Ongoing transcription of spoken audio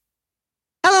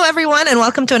everyone, and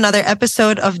welcome to another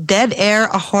episode of Dead Air,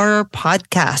 a horror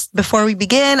podcast. Before we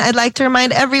begin, I'd like to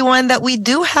remind everyone that we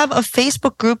do have a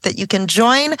Facebook group that you can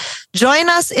join. Join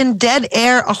us in Dead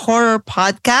Air, a horror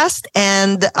podcast.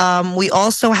 And we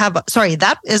also have,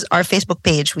 that is our Facebook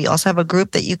page. We also have a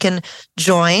group that you can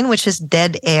join, which is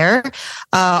Dead Air.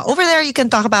 Over there, you can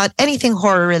talk about anything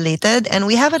horror related. And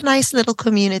we have a nice little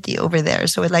community over there.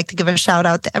 So I'd like to give a shout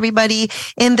out to everybody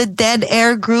in the Dead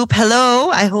Air group.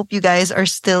 Hello. I hope you guys are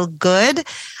still good.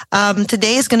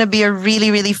 Today is going to be a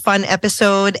really, really fun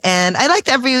episode. And I'd like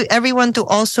everyone to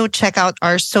also check out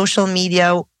our social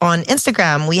media on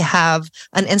Instagram. We have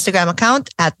an Instagram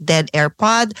account at Dead Air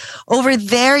Pod. Over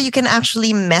there, you can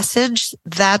actually message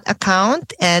that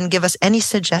account and give us any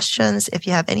suggestions. If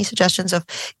you have any suggestions of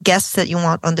guests that you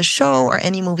want on the show or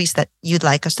any movies that you'd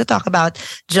like us to talk about,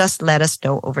 just let us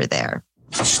know over there.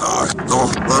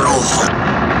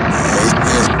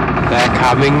 They're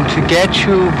coming to get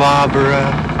you,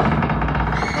 Barbara.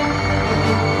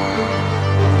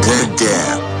 Dead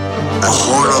Air, a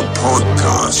horror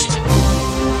podcast.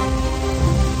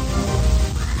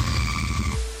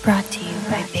 Brought to you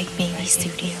by Big Baby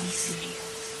Studios.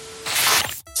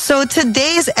 So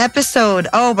today's episode,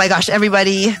 oh my gosh,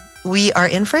 everybody, we are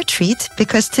in for a treat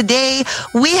because today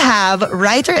we have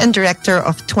writer and director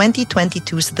of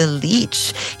 2022's The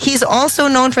Leech. He's also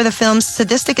known for the film's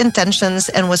Sadistic Intentions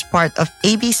and was part of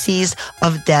ABC's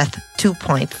Of Death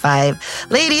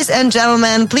 2.5. Ladies and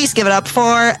gentlemen, please give it up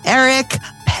for Eric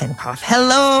Pennycoff.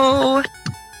 Hello.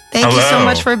 Thank you so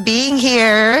much for being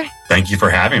here. Thank you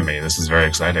for having me. This is very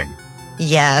exciting.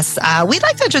 Yes. We'd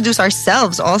like to introduce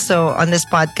ourselves also on this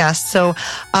podcast. So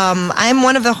I'm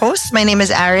one of the hosts. My name is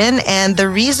Aaron. And the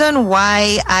reason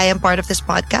why I am part of this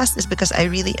podcast is because I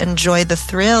really enjoy the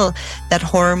thrill that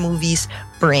horror movies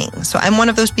bring. So I'm one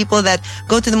of those people that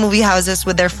go to the movie houses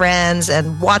with their friends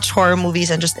and watch horror movies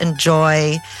and just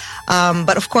enjoy.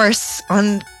 But of course,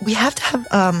 we have to have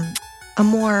a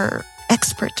more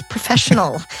expert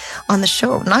professional on the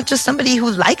show, not just somebody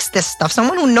who likes this stuff,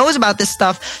 someone who knows about this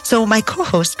stuff. So my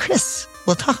co-host Chris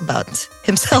will talk about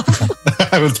himself.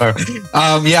 I will talk.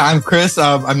 I'm Chris.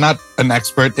 I'm not an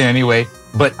expert in any way,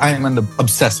 but I'm an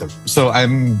obsessive. So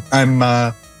I'm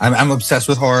obsessed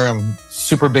with horror. I'm a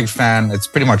super big fan. It's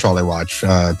pretty much all I watch,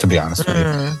 to be honest with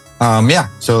you.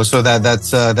 So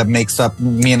that makes up,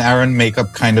 me and Aaron make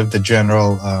up kind of the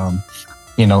general,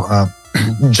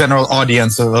 general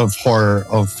audience of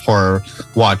horror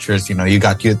watchers. You know, you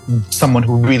got someone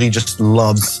who really just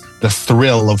loves the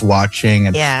thrill of watching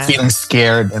and feeling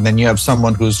scared, and then you have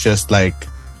someone who's just like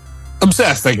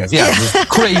obsessed, I guess. Just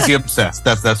crazy obsessed.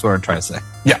 That's what I'm trying to say.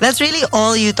 Yeah, that's really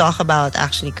all you talk about,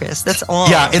 actually, Chris. That's all.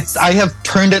 Yeah, I have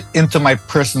turned it into my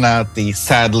personality,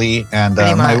 sadly, and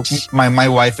my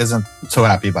wife isn't so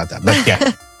happy about that. But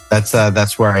yeah,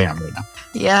 that's where I am right now.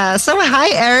 Yeah. So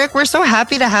hi, Eric. We're so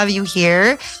happy to have you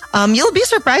here. You'll be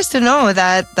surprised to know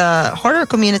that the horror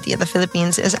community in the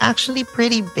Philippines is actually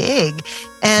pretty big.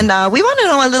 And we want to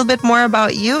know a little bit more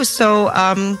about you. So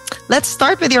let's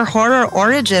start with your horror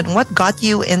origin. What got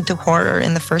you into horror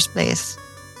in the first place?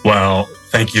 Well,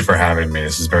 thank you for having me.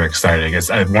 This is very exciting. It's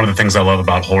one of the things I love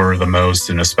about horror the most,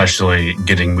 and especially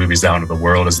getting movies out into the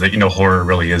world, is that, horror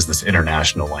really is this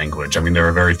international language. I mean, there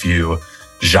are very few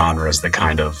genres that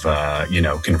kind of,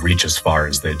 can reach as far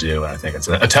as they do. And I think it's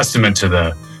a testament to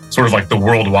the sort of like the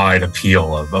worldwide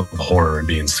appeal of horror, and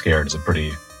being scared is a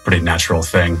pretty natural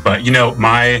thing. But,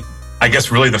 I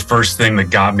guess really the first thing that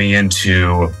got me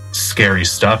into scary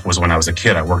stuff was when I was a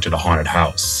kid. I worked at a haunted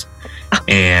house.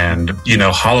 And,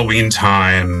 Halloween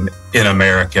time in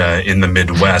America, in the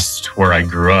Midwest where I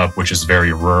grew up, which is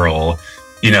very rural,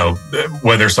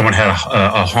 whether someone had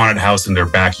a haunted house in their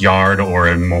backyard or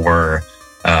a more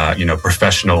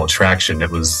professional attraction, it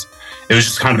was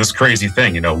just kind of this crazy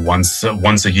thing.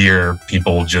 Once a year,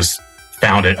 people just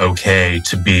found it okay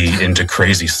to be into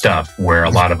crazy stuff, where a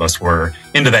lot of us were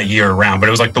into that year round. But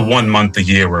it was like the 1 month a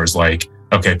year where it was like,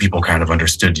 okay, people kind of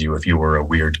understood you if you were a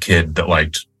weird kid that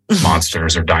liked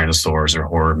monsters or dinosaurs or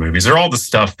horror movies or all the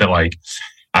stuff that, like,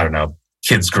 I don't know,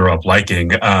 kids grew up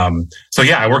liking. I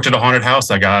worked at a haunted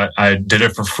house. I did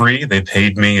it for free. They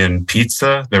paid me in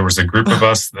pizza. There was a group of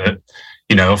us that,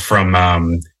 from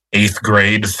 8th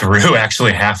grade through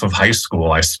actually half of high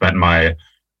school, I spent my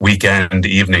weekend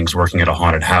evenings working at a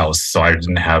haunted house. So I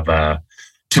didn't have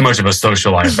too much of a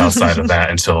social life outside of that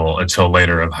until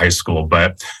later of high school.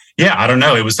 But yeah, I don't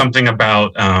know. It was something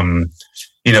about,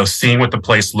 seeing what the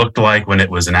place looked like when it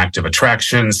was an active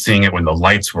attraction, seeing it when the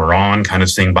lights were on, kind of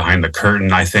seeing behind the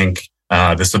curtain. I think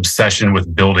this obsession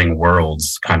with building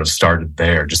worlds kind of started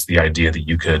there. Just the idea that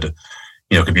you could,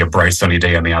 it could be a bright sunny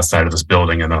day on the outside of this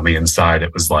building, and on the inside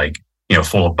it was like,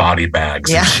 full of body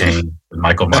bags and chains. And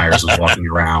Michael Myers was walking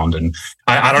around. And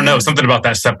I don't know, something about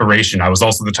that separation. I was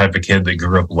also the type of kid that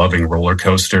grew up loving roller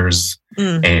coasters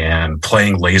and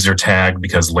playing laser tag,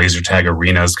 because laser tag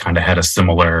arenas kind of had a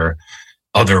similar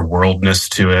otherworldness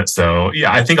to it. So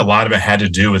yeah, I think a lot of it had to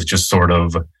do with just sort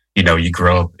of, you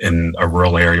grow up in a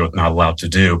rural area with not a lot to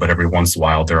do, but every once in a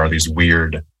while there are these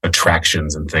weird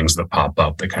attractions and things that pop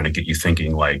up that kind of get you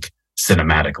thinking like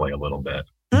cinematically a little bit.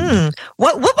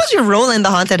 What was your role in the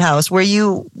haunted house? Were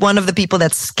you one of the people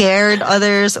that scared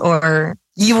others, or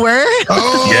you were?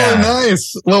 Oh, yeah.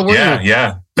 Nice. Well,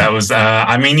 yeah. That was,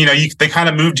 they kind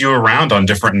of moved you around on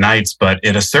different nights, but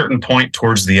at a certain point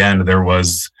towards the end, there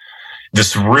was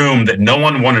this room that no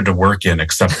one wanted to work in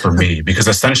except for me, because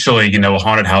essentially, a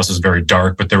haunted house is very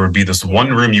dark, but there would be this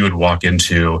one room you would walk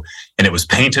into and it was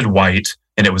painted white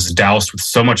and it was doused with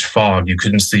so much fog you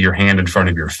couldn't see your hand in front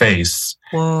of your face.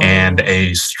 Whoa. And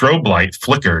a strobe light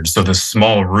flickered, so this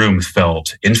small room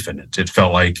felt infinite. It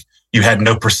felt like you had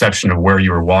no perception of where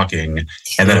you were walking.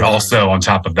 And then it also, on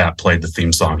top of that, played the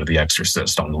theme song to The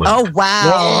Exorcist on loop. Oh,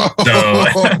 wow.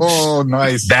 So,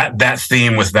 nice. That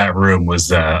theme with that room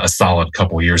was a solid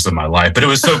couple years of my life. But it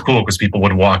was so cool because people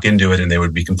would walk into it and they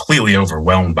would be completely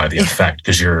overwhelmed by the effect,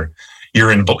 because you're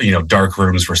in dark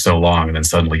rooms for so long, and then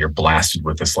suddenly you're blasted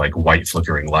with this like white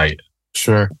flickering light.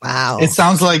 Sure. Wow. It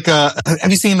sounds like, have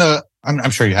you seen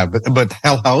I'm sure you have, but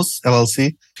Hell House,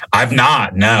 LLC? I've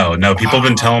not. No. People have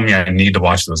been telling me I need to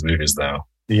watch those movies though.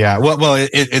 Yeah. Well,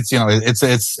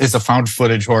 it's a found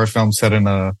footage horror film set in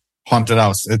a haunted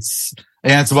house. It's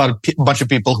about a bunch of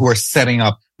people who are setting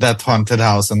up that haunted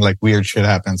house and like weird shit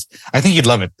happens. I think you'd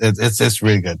love it. It's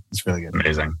really good. It's really good.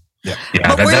 Amazing. Yeah.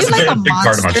 That's a big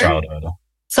part of my childhood.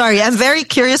 Sorry, I'm very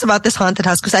curious about this haunted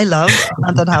house because I love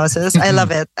haunted houses. I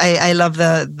love it. I love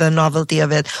the novelty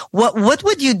of it. What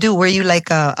would you do? Were you like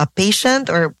a patient,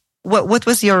 or what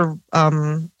was your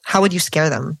how would you scare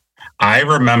them? I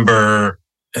remember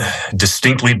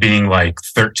distinctly being like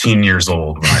 13 years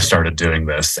old when I started doing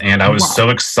this, and I was so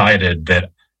excited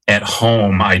that at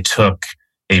home I took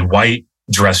a white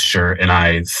dress shirt and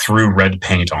I threw red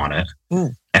paint on it,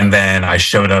 and then I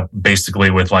showed up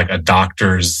basically with like a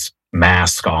doctor's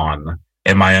mask on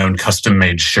and my own custom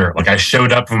made shirt. Like I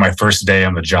showed up for my first day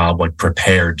on the job, like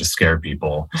prepared to scare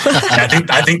people. And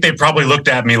I think they probably looked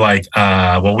at me like,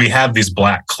 well, we have these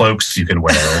black cloaks you can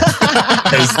wear.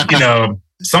 Because,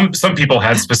 some people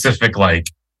had specific like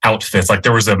outfits. Like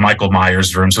there was a Michael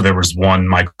Myers room. So there was one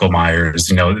Michael Myers,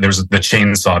 there's the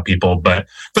chainsaw people. But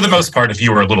for the most part, if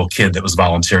you were a little kid that was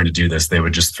volunteering to do this, they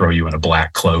would just throw you in a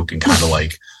black cloak and kind of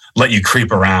like let you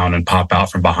creep around and pop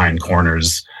out from behind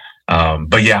corners.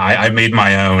 But yeah, I made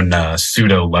my own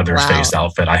pseudo Leatherface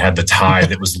outfit. I had the tie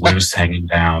that was loose hanging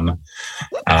down.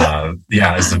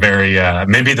 It's very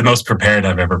maybe the most prepared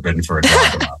I've ever been for a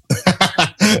job.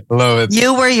 Love it.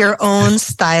 You were your own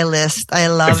stylist. I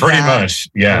love Pretty that. much.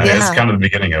 Yeah, it's kind of the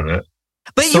beginning of it.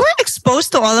 But you were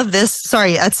exposed to all of this,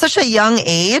 at such a young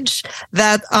age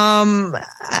that,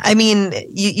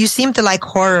 you seem to like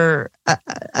horror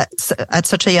at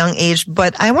such a young age.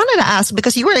 But I wanted to ask,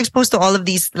 because you were exposed to all of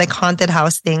these like haunted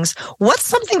house things, what's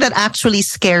something that actually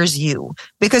scares you?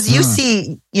 Because you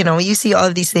see all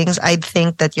of these things. I'd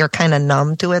think that you're kind of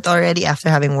numb to it already after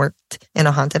having worked in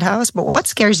a haunted house. But what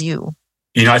scares you?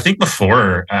 I think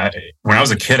before, when I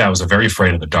was a kid, I was very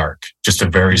afraid of the dark. Just a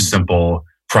very simple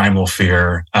primal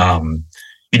fear.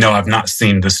 I've not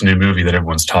seen this new movie that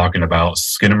everyone's talking about,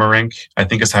 Skinamarink, I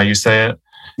think is how you say it.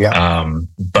 Yeah.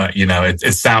 But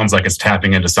it sounds like it's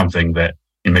tapping into something that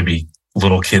maybe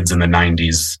little kids in the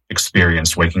 90s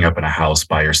experienced, waking up in a house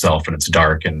by yourself and it's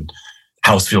dark and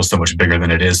house feels so much bigger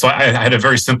than it is. So I had a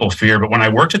very simple fear, but when I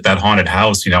worked at that haunted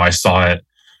house, I saw it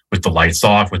with the lights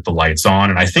off, with the lights on.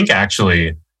 And I think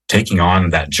actually taking on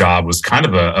that job was kind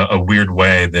of a weird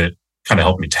way that kind of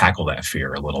helped me tackle that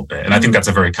fear a little bit. And I think that's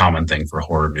a very common thing for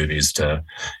horror movies, to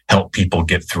help people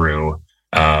get through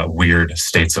weird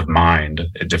states of mind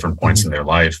at different points in their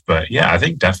life. But yeah, I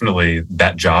think definitely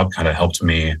that job kind of helped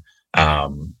me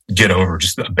get over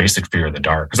just the basic fear of the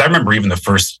dark. Because I remember even the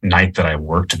first night that I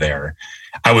worked there,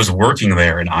 I was working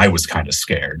there and I was kind of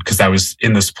scared because I was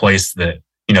in this place that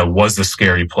was a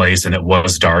scary place and it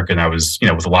was dark, and I was,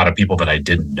 with a lot of people that I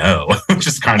didn't know, which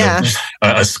is kind of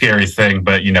a scary thing.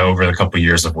 But, over the couple of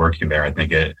years of working there, I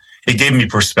think it gave me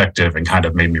perspective and kind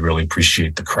of made me really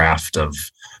appreciate the craft of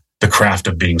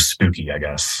being spooky, I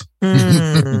guess.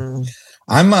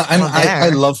 I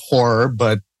love horror,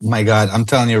 but my God, I'm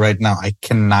telling you right now, I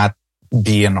cannot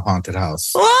be in a haunted house.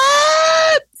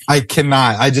 What? I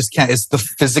cannot. I just can't. It's the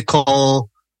physical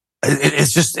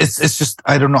it's just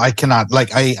I don't know. I cannot,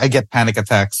 like, I get panic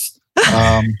attacks.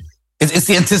 It's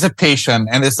the anticipation,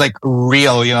 and it's like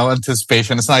real,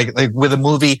 anticipation. It's like with a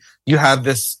movie, you have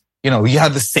this, you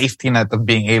have the safety net of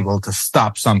being able to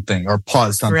stop something or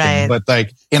pause something. Right. But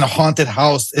like in a haunted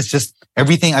house, it's just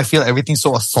everything. I feel everything's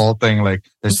so assaulting. Like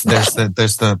there's the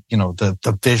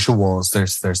the visuals,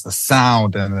 there's the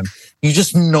sound, and then you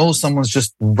just know someone's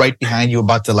just right behind you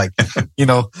about to like,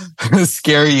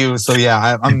 scare you. So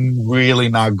yeah, I'm really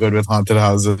not good with haunted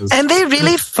houses. And they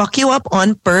really fuck you up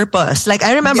on purpose. Like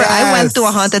I remember I went to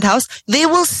a haunted house. They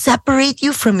will separate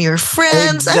you from your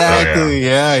friends. Exactly.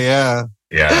 Yeah.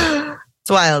 It's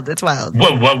wild. It's wild.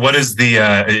 What is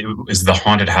the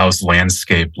haunted house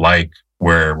landscape like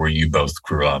where you both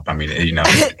grew up? I mean,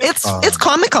 it's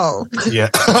comical. Yeah.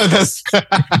 It's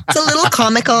a little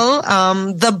comical.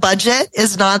 The budget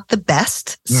is not the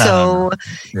best. So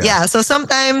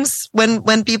sometimes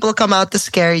when people come out to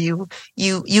scare you,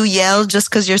 you yell just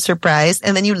because you're surprised,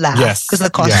 and then you laugh because the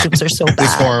costumes are so bad.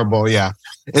 It's horrible. Yeah.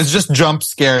 It's just jump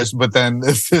scares, but then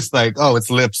it's just like, oh, it's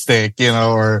lipstick,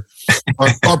 or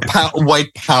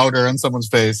white powder on someone's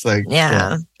face. Like,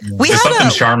 There's something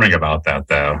charming about that,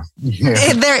 though. Yeah.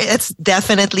 It's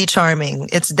definitely charming.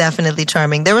 It's definitely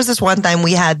charming. There was this one time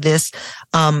we had this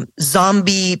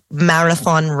zombie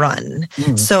marathon run.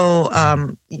 So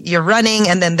you're running,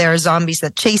 and then there are zombies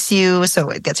that chase you, so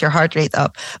it gets your heart rate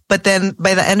up. But then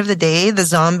by the end of the day, the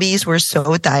zombies were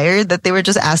so tired that they were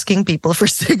just asking people for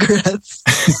cigarettes.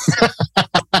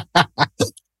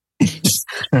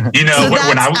 When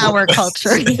our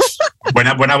culture. when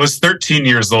I was 13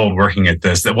 years old working at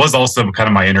this, it was also kind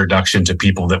of my introduction to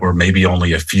people that were maybe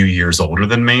only a few years older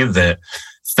than me that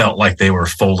felt like they were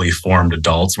fully formed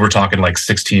adults. We're talking like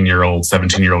 16-year-old,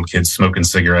 17-year-old kids smoking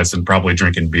cigarettes and probably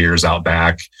drinking beers out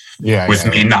back. With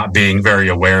me not being very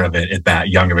aware of it at that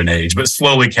young of an age, but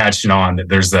slowly catching on that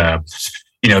there's the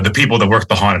people that work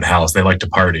the haunted house, they like to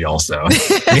party also.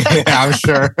 Yeah, I'm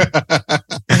sure.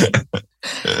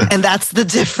 And that's the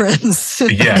difference.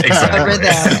 Yeah, exactly.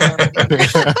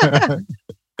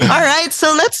 All right,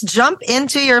 so let's jump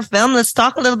into your film. Let's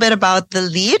talk a little bit about The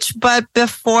Leech. But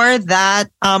before that,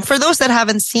 for those that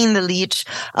haven't seen The Leech,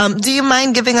 do you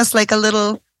mind giving us like a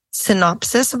little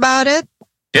synopsis about it?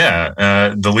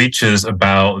 Yeah, The Leech is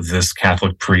about this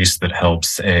Catholic priest that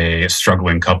helps a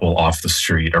struggling couple off the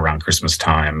street around Christmas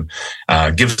time,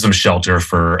 gives them shelter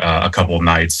for a couple of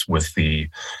nights with the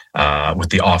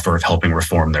offer of helping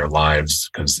reform their lives,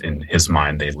 because in his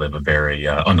mind they live a very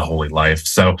unholy life.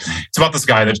 So it's about this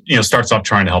guy that starts off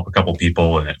trying to help a couple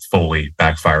people, and it fully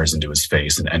backfires into his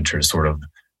face and enters sort of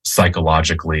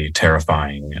psychologically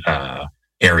terrifying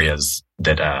areas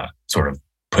that sort of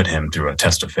put him through a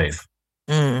test of faith.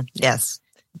 Yes,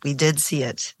 we did see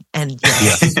it, and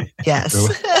yes.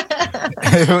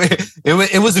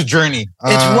 It was a journey.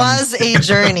 It was a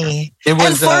journey. It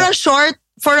was, and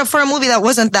for a movie that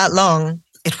wasn't that long,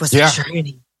 it was a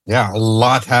journey. Yeah, a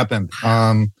lot happened.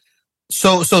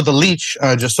 So The Leech,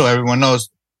 just so everyone knows,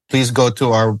 please go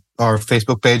to our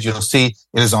Facebook page. You'll see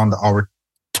it is on our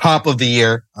top of the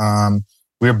year.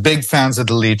 We're big fans of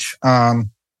The Leech.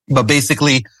 But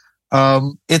basically,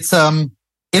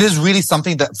 it is really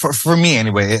something that, for me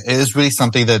anyway, it is really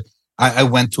something that I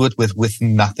went to it with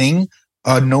nothing,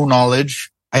 no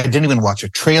knowledge. I didn't even watch a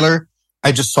trailer.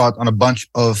 I just saw it on a bunch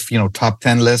of, top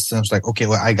 10 lists. And I was like, okay,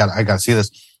 well, I got to see this.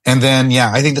 And then,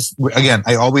 I think this, again,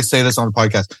 I always say this on the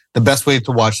podcast. The best way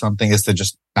to watch something is to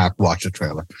just not watch a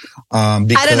trailer.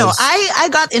 Because I don't know. I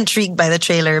got intrigued by the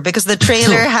trailer because the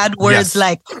trailer had words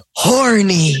like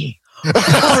horny,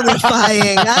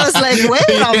 horrifying. I was like,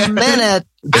 wait a minute.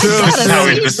 This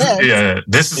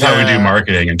is how we do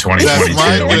marketing in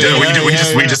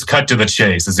 2022. We just cut to the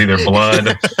chase. It's either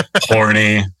blood,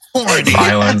 horny,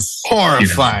 violence,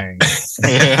 horrifying.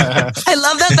 I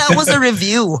love that was a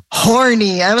review.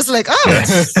 Horny. I was like,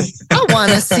 I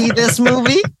want to see this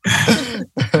movie.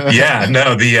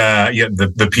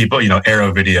 The people,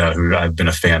 Arrow Video, who I've been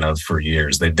a fan of for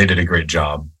years, they did a great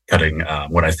job cutting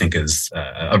what I think is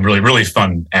a really, really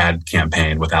fun ad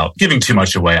campaign without giving too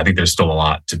much away. I think there's still a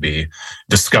lot to be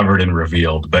discovered and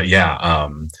revealed. But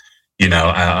I'm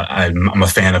a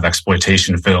fan of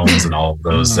exploitation films and all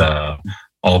those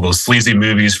sleazy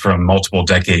movies from multiple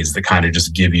decades that kind of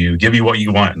just give you what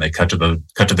you want, and they cut to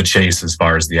the chase as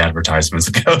far as the advertisements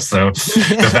go. So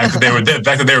the fact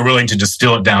that they were willing to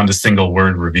distill it down to single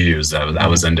word reviews, I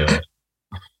was into it.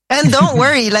 And don't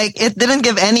worry, it didn't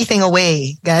give anything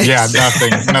away, guys. Yeah, nothing.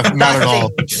 Not at all.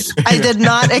 I did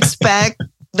not expect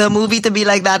the movie to be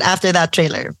like that after that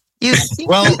trailer.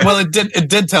 Well, it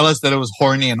did tell us that it was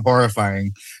horny and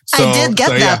horrifying. I did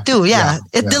get that too. Yeah.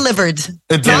 It delivered. It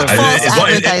Not delivered. false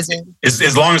advertising.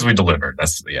 As long as we delivered,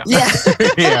 that's Yeah.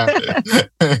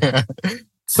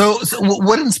 So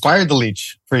what inspired The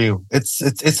Leech for you?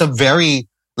 It's a very,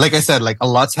 like I said, like a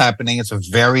lot's happening. It's a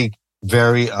very,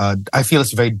 very, I feel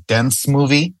it's a very dense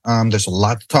movie. There's a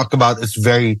lot to talk about. It's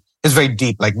very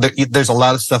deep. Like there's a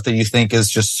lot of stuff that you think is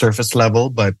just surface level,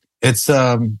 but it's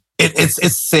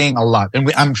saying a lot. And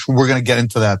I'm sure we're going to get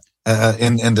into that,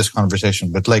 in this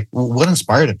conversation, but like, what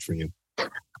inspired it for you?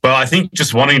 Well, I think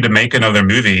just wanting to make another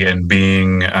movie and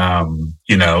being,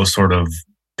 sort of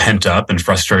pent up and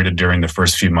frustrated during the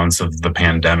first few months of the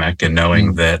pandemic, and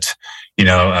knowing that,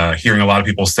 hearing a lot of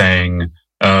people saying,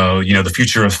 the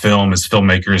future of film is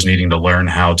filmmakers needing to learn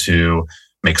how to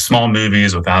make small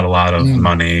movies without a lot of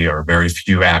money or very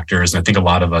few actors. And I think a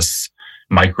lot of us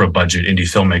micro budget indie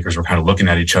filmmakers were kind of looking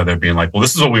at each other being like, well,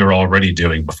 this is what we were already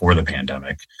doing before the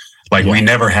pandemic. Like we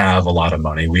never have a lot of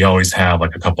money. We always have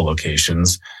like a couple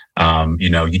locations.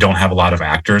 You don't have a lot of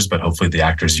actors, but hopefully the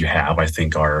actors you have, I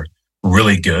think, are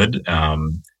really good.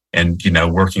 And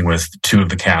working with two of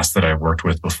the cast that I've worked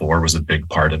with before was a big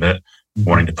part of it,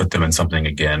 wanting to put them in something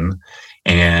again.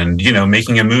 And,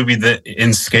 making a movie that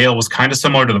in scale was kind of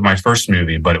similar to my first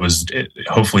movie, but it was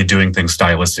hopefully doing things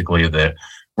stylistically that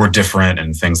were different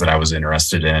and things that I was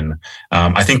interested in.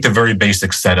 I think the very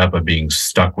basic setup of being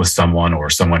stuck with someone or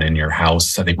someone in your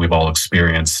house, I think we've all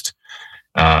experienced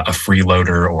a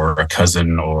freeloader or a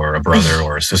cousin or a brother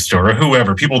or a sister or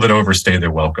whoever, people that overstay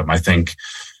their welcome. I think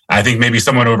maybe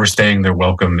someone overstaying their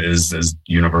welcome is as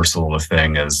universal a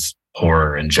thing as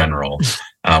horror in general.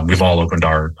 We've all opened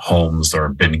our homes or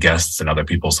been guests in other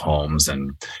people's homes,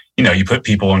 and you put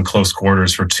people in close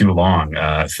quarters for too long.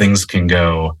 Things can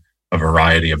go a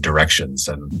variety of directions,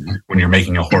 and when you're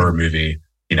making a horror movie,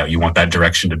 you want that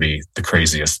direction to be the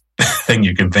craziest thing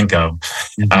you can think of.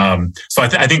 So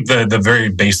I think the very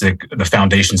basic, the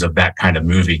foundations of that kind of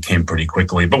movie came pretty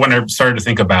quickly. But when I started to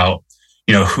think about,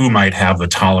 who might have the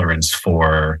tolerance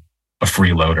for a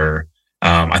freeloader,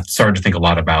 I started to think a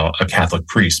lot about a Catholic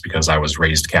priest, because I was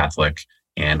raised Catholic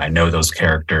and I know those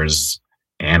characters,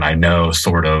 and I know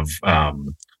sort of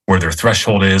where their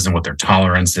threshold is and what their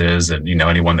tolerance is. And,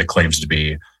 anyone that claims to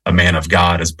be a man of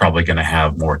God is probably going to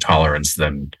have more tolerance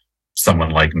than someone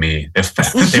like me if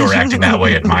they were acting that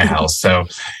way at my house. So,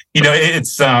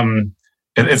 it's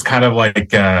kind of like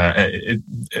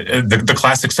the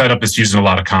classic setup is used in a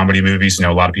lot of comedy movies.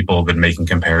 A lot of people have been making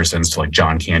comparisons to like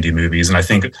John Candy movies, and I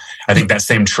think that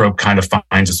same trope kind of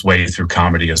finds its way through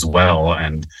comedy as well.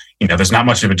 And there's not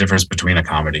much of a difference between a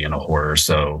comedy and a horror,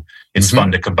 so it's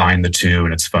fun to combine the two,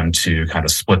 and it's fun to kind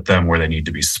of split them where they need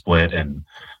to be split and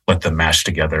let them mash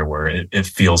together where it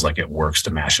feels like it works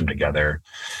to mash them together.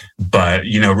 But,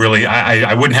 really,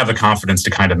 I wouldn't have the confidence to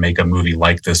kind of make a movie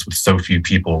like this with so few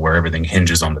people where everything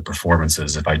hinges on the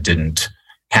performances if I didn't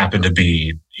happen to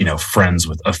be, friends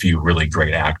with a few really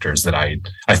great actors that I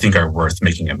think are worth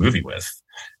making a movie with.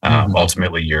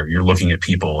 Ultimately, you're looking at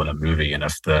people in a movie, and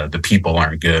if the people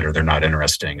aren't good or they're not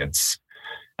interesting, it's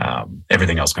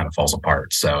everything else kind of falls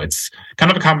apart. So it's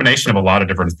kind of a combination of a lot of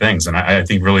different things. And I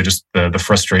think really just the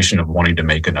frustration of wanting to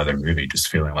make another movie, just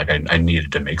feeling like I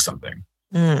needed to make something.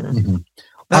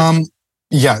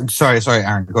 Yeah. Sorry,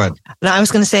 Aaron, go ahead. No, I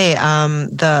was going to say,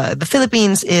 the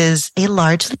Philippines is a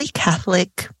largely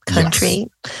Catholic country.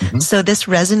 Yes. So this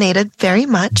resonated very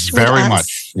much with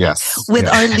us. Yes. With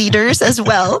our leaders as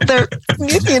well. They're,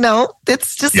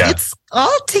 it's just, it's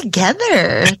all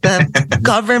together. The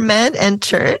government and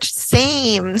church,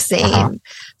 same. So,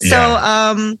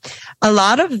 a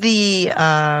lot of the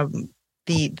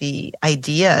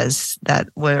ideas that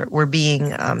were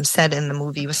being said in the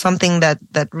movie was something that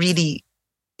really,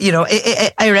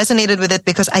 I resonated with it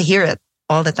because I hear it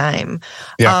all the time.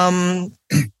 Yeah.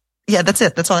 That's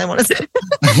it. That's all I want to say.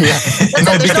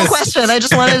 There's no question. I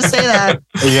just wanted to say that.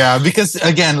 Yeah, because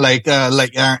again, like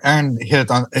Aaron hit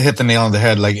the nail on the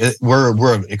head. Like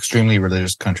we're an extremely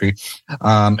religious country,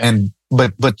 but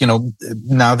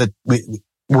now that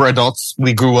we're adults,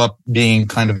 we grew up being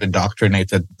kind of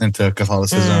indoctrinated into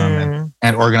Catholicism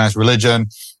and organized religion.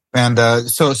 And then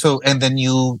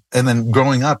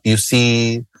growing up, you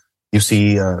see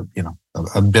a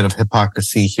bit of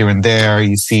hypocrisy here and there.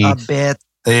 You see a bit.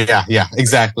 Yeah,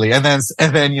 exactly. And then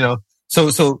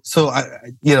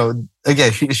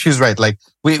again, she's right. Like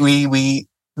we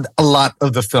a lot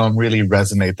of the film really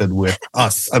resonated with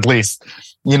us, at least,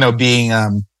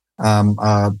 being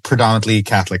predominantly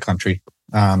Catholic country.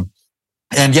 One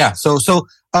of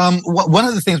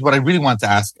the things what I really want to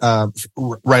ask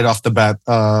right off the bat,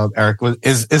 Eric,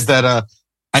 is that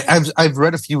I've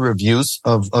read a few reviews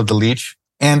of The Leech,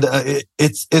 And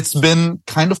it's been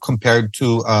kind of compared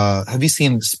to, have you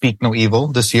seen Speak No Evil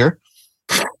this year?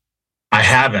 I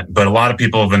haven't, but a lot of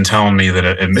people have been telling me that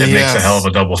it makes a hell of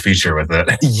a double feature with it.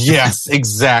 Yes,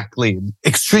 exactly.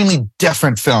 Extremely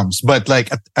different films, but like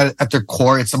at their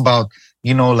core, it's about,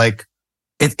 like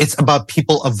it's about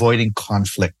people avoiding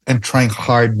conflict and trying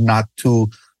hard not to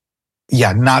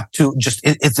just,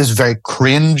 it's very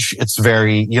cringe. It's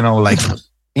very,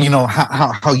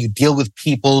 how you deal with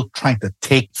people trying to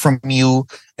take from you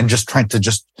and just trying to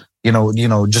just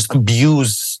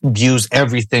abuse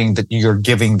everything that you're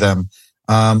giving them.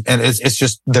 And it's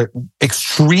just, they're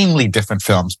extremely different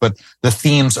films, but the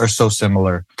themes are so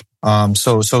similar.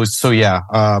 So yeah.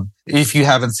 If you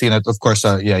haven't seen it, of course,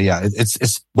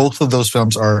 it's both of those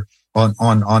films are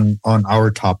on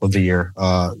our top of the year.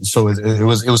 So it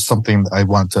was something that I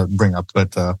want to bring up,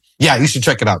 but you should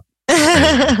check it out.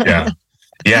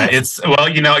 Yeah, it's, well,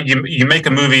 you make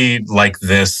a movie like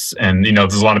this, and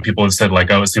there's a lot of people have said like,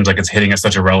 oh, it seems like it's hitting at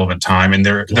such a relevant time, and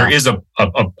there is a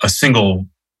single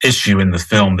issue in the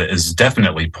film that is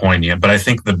definitely poignant. But I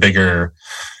think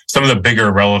some of the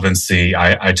bigger relevancy,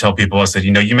 I tell people, I said,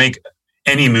 you make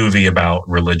any movie about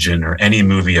religion or any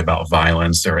movie about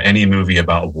violence or any movie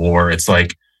about war, it's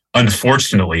like,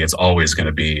 unfortunately, it's always going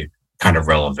to be kind of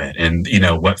relevant. And,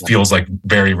 what feels like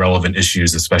very relevant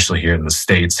issues, especially here in the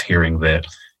States, hearing that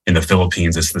in the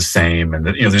Philippines, it's the same. And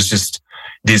that, there's just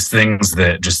these things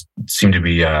that just seem to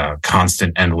be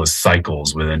constant, endless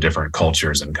cycles within different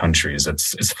cultures and countries.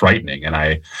 It's frightening.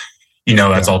 And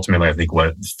that's ultimately, I think,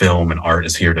 what film and art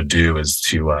is here to do, is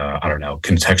to,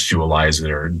 contextualize it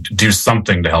or do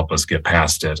something to help us get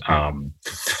past it.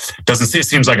 It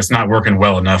seems like it's not working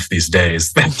well enough these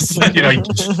days. You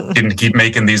can keep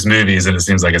making these movies and it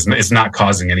seems like it's not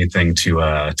causing anything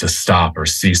to stop or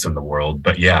cease in the world.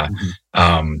 But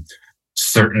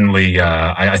certainly,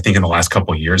 I think in the last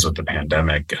couple of years with the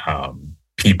pandemic,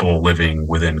 people living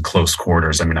within close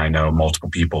quarters. I mean, I know multiple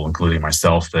people, including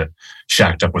myself, that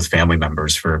shacked up with family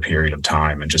members for a period of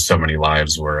time, and just so many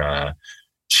lives were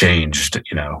changed,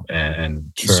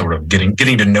 and Sure. sort of getting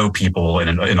to know people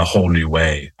in a whole new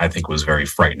way, I think was very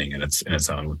frightening in its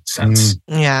own sense.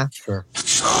 Yeah. Sure.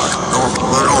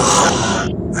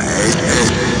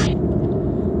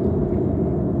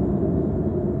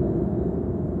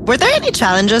 Were there any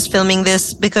challenges filming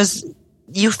this? Because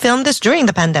you filmed this during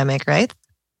the pandemic, right?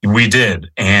 We did.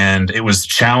 And it was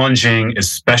challenging,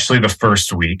 especially the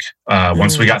first week.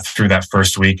 Once we got through that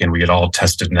first week and we had all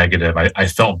tested negative, I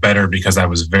felt better because I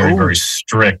was very, very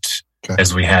strict,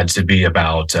 as we had to be.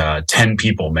 About 10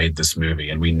 people made this movie,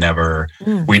 and we never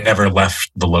left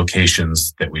the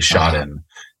locations that we shot in.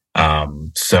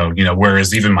 So,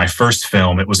 whereas even my first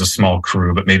film, it was a small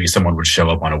crew, but maybe someone would show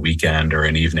up on a weekend or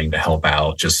an evening to help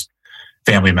out, just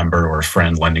family member or a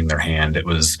friend lending their hand. It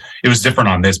was different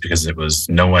on this because it was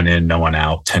no one in, no one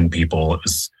out, 10 people. It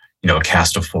was, a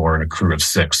cast of 4 and a crew of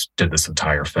 6 did this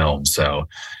entire film. So,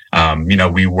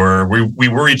 we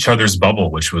were each other's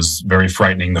bubble, which was very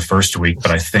frightening the first week.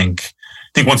 But I think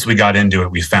once we got into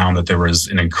it, we found that there was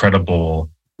an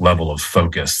incredible level of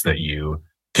focus that you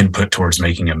can put towards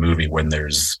making a movie when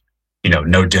there's,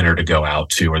 no dinner to go out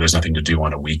to, or there's nothing to do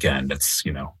on a weekend. It's,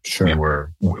 Sure.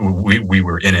 we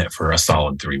were in it for a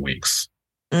solid 3 weeks.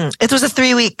 It was a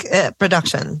 3-week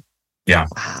production. Yeah.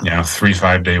 Wow.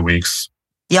 3-5 day weeks.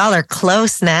 Y'all are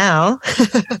close now.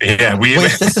 Yeah.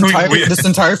 This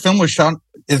entire film was shot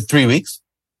in 3 weeks?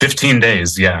 15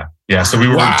 days. Yeah. Yeah. So we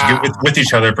were with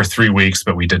each other for 3 weeks,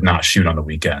 but we did not shoot on the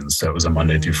weekends. So it was a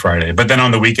Monday through Friday. But then on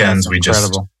the weekends,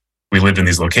 we lived in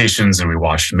these locations and we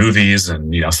watched movies,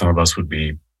 and, some of us would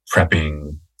be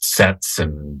prepping sets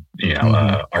and,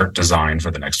 art design for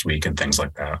the next week and things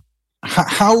like that.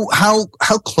 How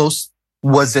close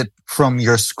was it from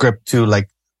your script to like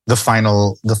the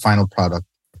final product?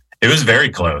 It was very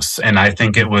close. And I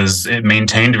think it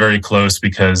maintained very close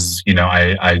because,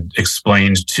 I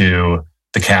explained to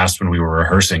the cast when we were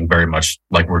rehearsing, very much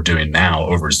like we're doing now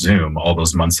over Zoom, all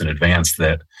those months in advance,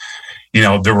 that,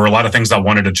 there were a lot of things I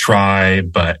wanted to try,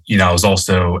 but, I was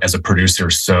also, as a producer,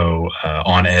 so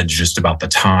on edge just about the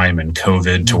time and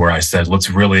COVID, to where I said, let's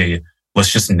nail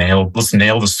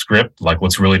the script. Like,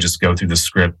 let's really just go through the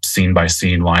script scene by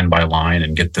scene, line by line,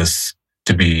 and get this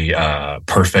to be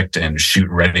perfect and shoot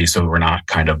ready. So we're not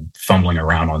kind of fumbling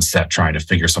around on set trying to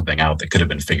figure something out that could have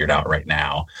been figured out right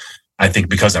now. I think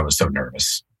because I was so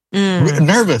nervous.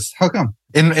 Nervous? How come?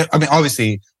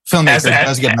 Obviously, filmmakers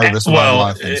does get nervous about a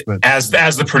lot of things. But as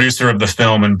the producer of the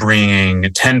film and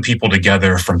bringing 10 people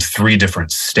together from 3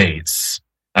 different states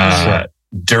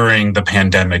during the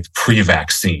pandemic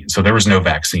pre-vaccine, so there was no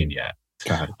vaccine yet.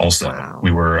 Also, Wow.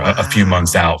 we were a few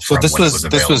months out So from this when was it was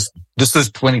available. this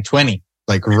was 2020,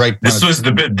 like right. This was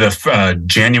the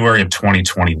January of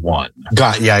 2021.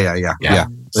 Yeah.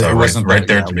 So It wasn't right that-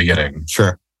 there yeah. at the beginning.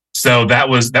 Sure. So that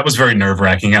was very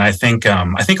nerve-wracking, and I think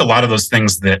a lot of those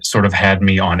things that sort of had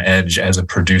me on edge as a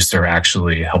producer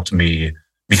actually helped me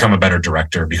become a better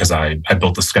director, because I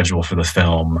built the schedule for the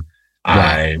film.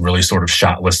 I really sort of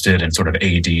shot listed and sort of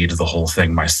AD'd the whole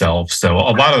thing myself. So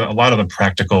a lot of the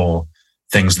practical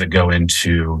things that go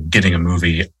into getting a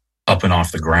movie up and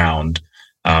off the ground,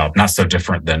 not so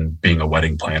different than being a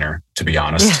wedding planner, to be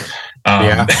honest,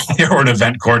 or an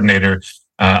event coordinator.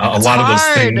 A lot of those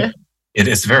things.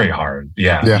 It's very hard.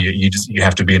 Yeah. You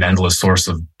have to be an endless source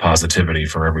of positivity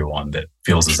for everyone that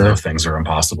feels as though things are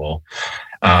impossible.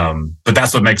 But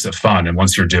that's what makes it fun. And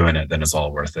once you're doing it, then it's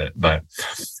all worth it. But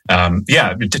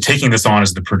taking this on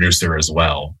as the producer as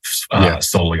well,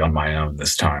 solely on my own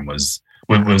this time was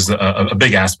a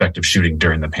big aspect of shooting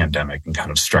during the pandemic and kind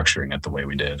of structuring it the way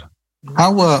we did.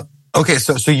 How? Okay,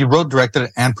 so you wrote, directed,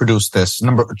 and produced this.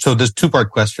 So there's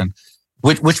 2-part question.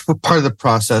 Which part of the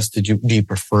process do you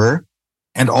prefer?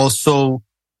 And also,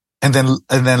 and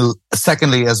then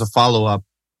secondly, as a follow-up,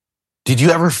 did you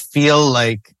ever feel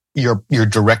like your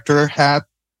director hat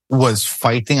was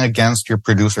fighting against your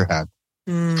producer hat?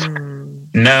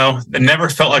 No, it never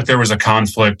felt like there was a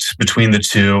conflict between the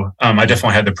two. I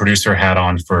definitely had the producer hat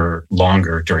on for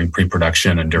longer during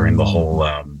pre-production and during the whole,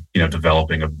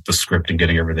 developing of the script and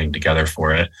getting everything together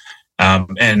for it. I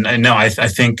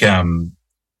think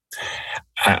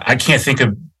I can't think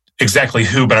of exactly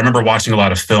who, but I remember watching a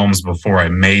lot of films before I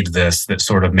made this that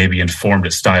sort of maybe informed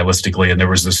it stylistically. And there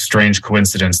was this strange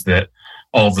coincidence that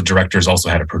all of the directors also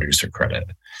had a producer credit.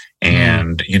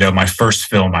 And, my first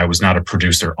film, I was not a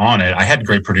producer on it. I had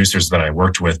great producers that I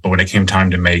worked with, but when it came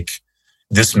time to make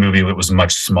this movie, it was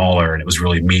much smaller and it was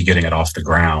really me getting it off the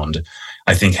ground.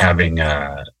 I think having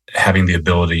the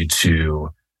ability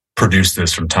to produce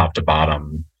this from top to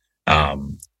bottom,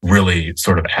 really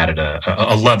sort of added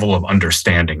a level of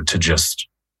understanding to just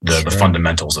the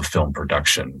fundamentals of film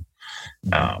production,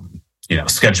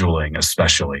 scheduling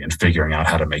especially, and figuring out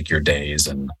how to make your days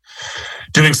and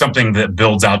doing something that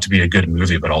builds out to be a good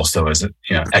movie, but also is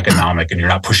economic, and you're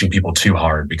not pushing people too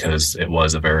hard, because it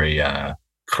was a very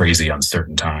crazy,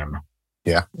 uncertain time.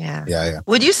 Yeah.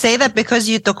 Would you say that because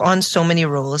you took on so many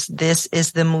roles, this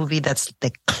is the movie that's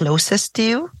the closest to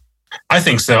you? I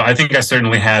think so. I think I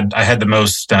certainly had the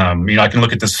most, I can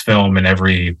look at this film and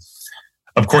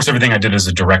of course, everything I did as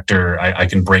a director, I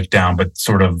can break down, but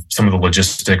sort of some of the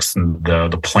logistics and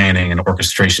the planning and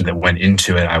orchestration that went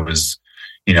into it, I was,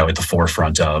 at the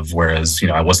forefront of, whereas,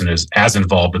 I wasn't as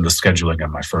involved in the scheduling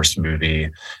of my first movie.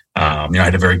 I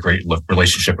had a very great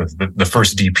relationship with the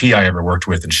first DP I ever worked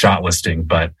with in shot listing,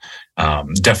 but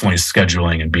definitely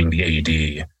scheduling and being the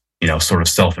AD, sort of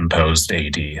self-imposed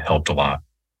AD helped a lot.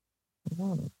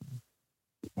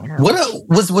 What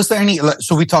was there any?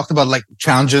 So we talked about like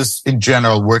challenges in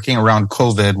general, working around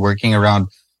COVID, working around,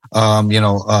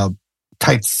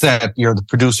 tight set. You're the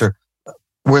producer.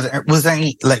 Was there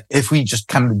any, like, if we just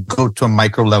kind of go to a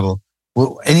micro level,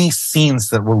 any scenes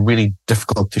that were really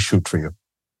difficult to shoot for you?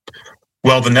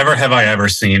 Well, the Never Have I Ever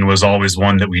scene was always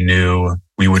one that we knew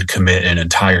we would commit an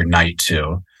entire night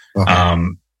to.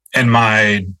 And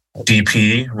my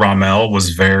DP, Ramel,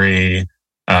 was very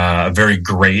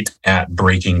great at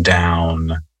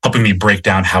helping me break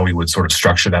down how we would sort of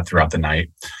structure that throughout the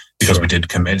night, because we did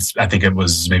commit. I think it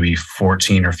was maybe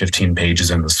 14 or 15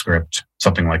 pages in the script,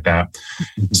 something like that.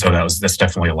 So that's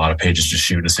definitely a lot of pages to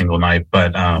shoot in a single night.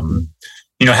 But,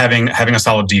 having a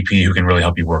solid DP who can really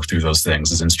help you work through those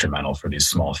things is instrumental for these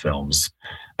small films.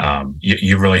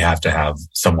 You really have to have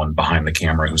someone behind the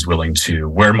camera who's willing to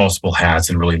wear multiple hats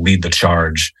and really lead the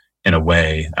charge in a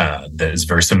way that is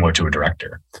very similar to a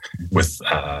director, with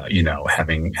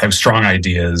have strong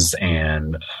ideas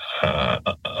and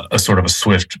a sort of a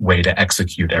swift way to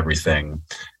execute everything.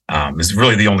 Is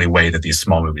really the only way that these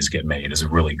small movies get made, is a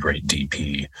really great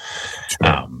DP.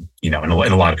 And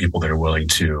a lot of people that are willing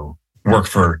to work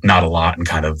for not a lot and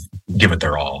kind of give it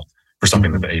their all for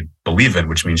something that they believe in,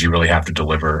 which means you really have to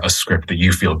deliver a script that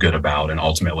you feel good about and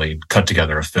ultimately cut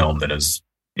together a film that is,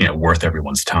 worth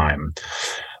everyone's time.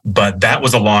 But that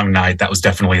was a long night. That was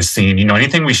definitely a scene.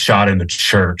 Anything we shot in the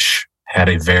church had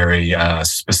a very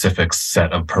specific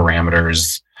set of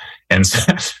parameters and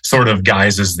sort of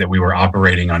guises that we were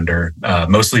operating under,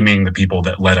 mostly meaning the people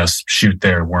that let us shoot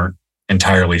there weren't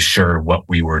entirely sure what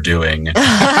we were doing. But,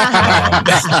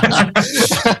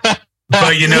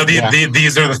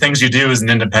 these are the things you do as an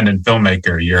independent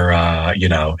filmmaker.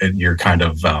 You're kind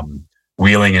of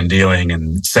wheeling and dealing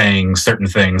and saying certain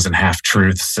things and half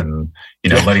truths and,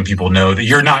 letting people know that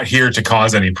you're not here to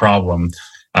cause any problem.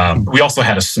 We also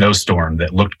had a snowstorm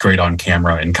that looked great on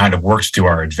camera and kind of worked to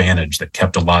our advantage, that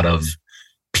kept a lot of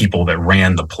people that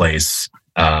ran the place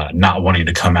not wanting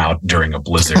to come out during a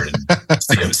blizzard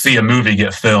and see a movie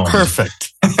get filmed.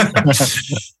 Perfect.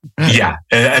 Yeah,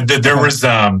 there was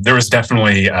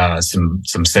definitely some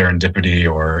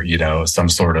serendipity or some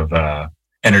sort of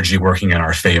energy working in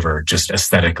our favor, just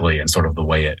aesthetically and sort of the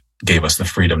way it gave us the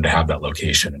freedom to have that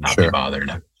location and not be bothered.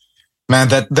 Man,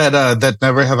 that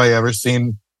Never Have I Ever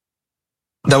Seen.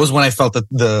 That was when I felt that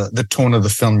the tone of the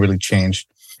film really changed.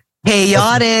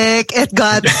 Chaotic. It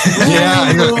got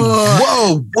yeah.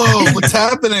 Whoa, what's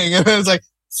happening? And it was like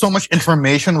so much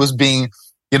information was being,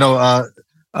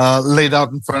 laid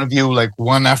out in front of you, like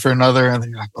one after another, and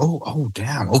then you're like, oh,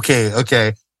 damn,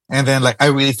 okay, and then like I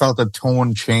really felt the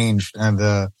tone changed, and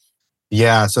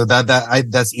so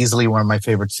that's easily one of my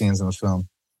favorite scenes in the film.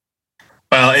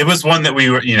 Well, it was one that we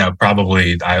were,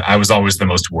 probably I was always the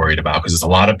most worried about, because it's a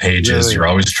lot of pages. Really? You're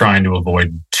always trying to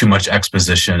avoid too much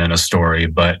exposition in a story.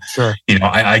 But, sure.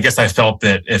 I guess I felt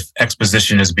that if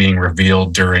exposition is being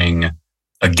revealed during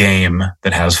a game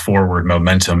that has forward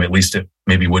momentum, at least it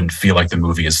maybe wouldn't feel like the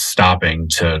movie is stopping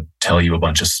to tell you a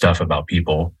bunch of stuff about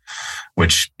people,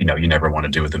 which, you never want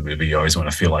to do with a movie. You always want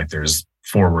to feel like there's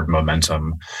forward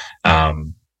momentum.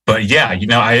 But yeah,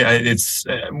 it's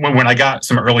when I got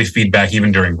some early feedback,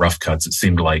 even during rough cuts, it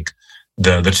seemed like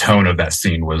the tone of that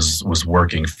scene was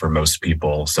working for most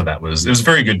people. So it was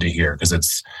very good to hear, because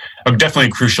it's definitely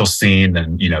a crucial scene,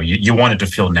 and you want it to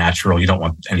feel natural. You don't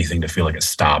want anything to feel like it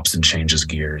stops and changes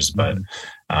gears. But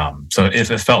so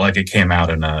if it felt like it came out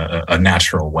in a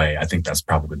natural way, I think that's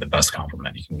probably the best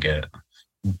compliment you can get.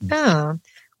 Oh.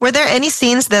 Were there any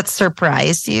scenes that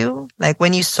surprised you, like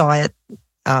when you saw it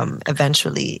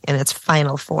eventually in its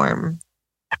final form?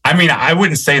 I mean, I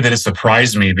wouldn't say that it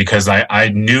surprised me, because I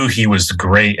knew he was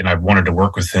great and I wanted to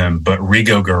work with him. But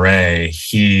Rigo Garay,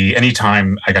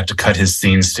 anytime I got to cut his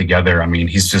scenes together, I mean,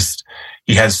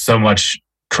 he has so much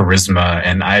charisma,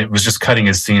 and I was just cutting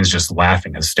his scenes just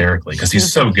laughing hysterically, because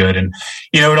he's so good. And,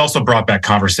 it also brought back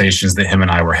conversations that him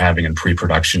and I were having in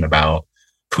pre-production about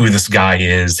who this guy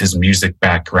is, his music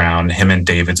background, him and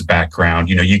David's background.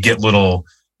 You get little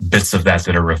bits of that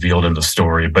are revealed in the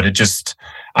story, but it just,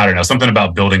 I don't know, something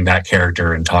about building that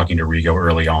character and talking to Rigo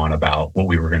early on about what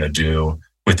we were going to do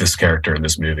with this character in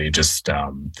this movie. Just, I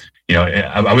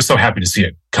was so happy to see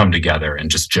it come together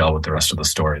and just gel with the rest of the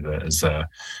story. That is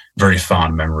very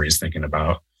fond memories thinking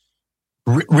about.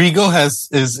 Rigo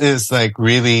is like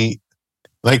really,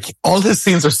 like all his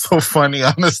scenes are so funny.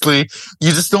 Honestly,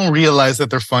 you just don't realize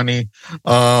that they're funny.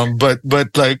 But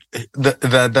like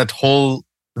that whole,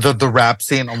 the rap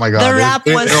scene, oh my god! The rap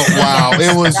was wow!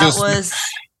 It was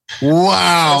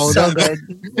wow! So good.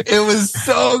 It was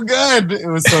so good. It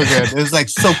was so good. It was like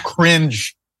so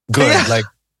cringe good. Yeah.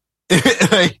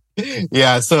 Like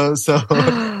yeah. So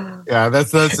yeah.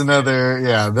 That's another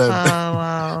yeah. Oh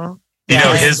wow!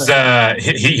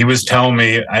 He was telling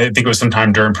me, I think it was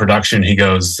sometime during production, he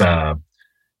goes,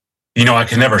 I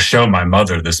could never show my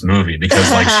mother this movie, because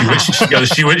like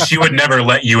she would never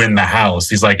let you in the house.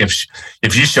 He's like,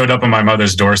 if you showed up on my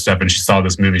mother's doorstep and she saw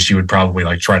this movie, she would probably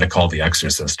like try to call The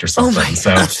Exorcist or something.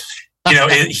 So,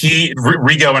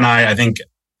 Rigo and I think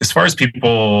as far as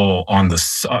people on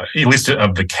the, at least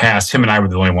of the cast, him and I were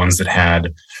the only ones that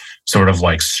had sort of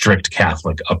like strict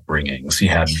Catholic upbringings. He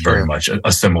had very much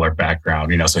a similar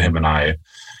background, so him and I,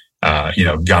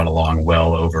 got along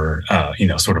well over,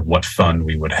 sort of what fun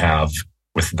we would have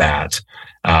with that.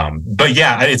 But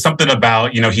yeah, it's something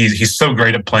about, he's so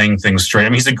great at playing things straight. I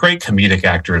mean, he's a great comedic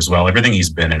actor as well. Everything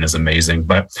he's been in is amazing,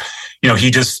 but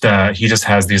he just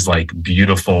has these like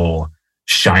beautiful,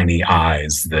 shiny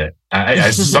eyes that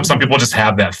some people just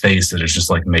have that face that is just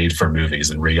like made for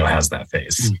movies, and Rigo has that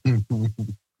face.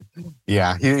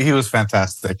 Yeah, he was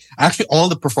fantastic. Actually, all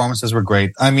the performances were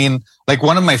great. I mean, like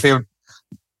one of my favorite,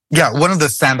 one of the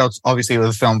standouts, obviously, of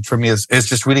the film for me is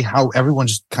just really how everyone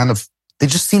just they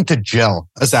just seem to gel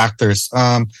as actors.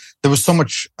 There was so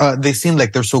much, they seemed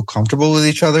like they're so comfortable with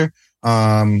each other.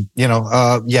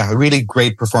 Really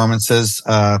great performances.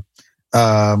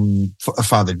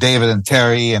 Father David and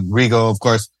Terry and Rigo, of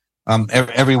course.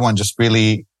 Everyone just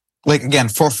really, like, again,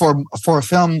 for a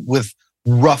film with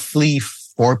roughly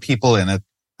 4 people in it,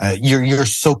 you're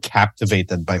so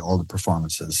captivated by all the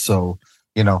performances. So,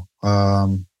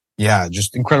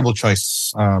 just incredible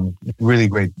choice. Really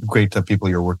great people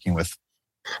you're working with.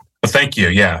 Well, thank you.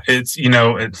 Yeah, it's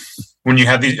when you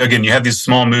have these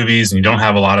small movies and you don't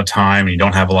have a lot of time and you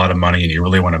don't have a lot of money and you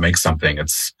really want to make something.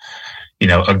 It's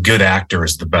a good actor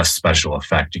is the best special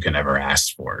effect you can ever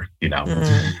ask for,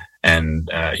 and,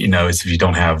 it's if you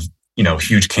don't have,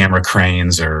 huge camera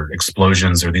cranes or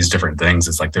explosions or these different things,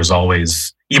 it's like there's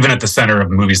always, even at the center of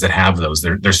movies that have those,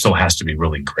 there still has to be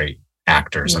really great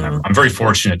actors. And I'm very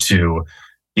fortunate to,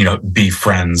 be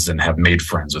friends and have made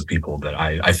friends with people that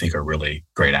I think are really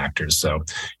great actors. So,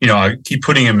 I keep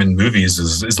putting them in movies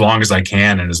as long as I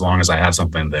can, and as long as I have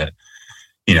something that,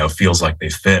 feels like they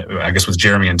fit. I guess with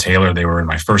Jeremy and Taylor, they were in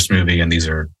my first movie, and these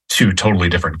are two totally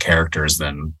different characters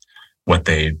than what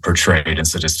they portrayed in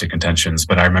Sadistic Intentions.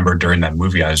 But I remember during that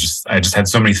movie, I just had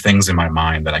so many things in my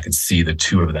mind that I could see the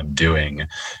two of them doing,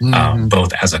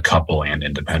 both as a couple and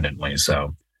independently.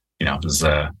 So, there's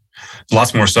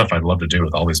lots more stuff I'd love to do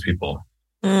with all these people.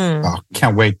 Oh,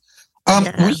 can't wait.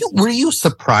 Were you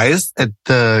surprised at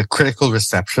the critical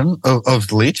reception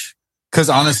of Leech? Because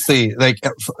honestly, like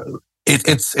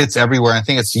it's everywhere. I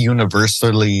think it's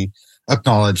universally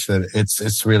acknowledged that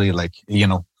it's really like,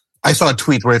 I saw a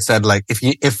tweet where it said like,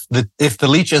 if the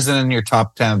Leech isn't in your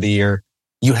top 10 of the year,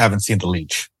 you haven't seen the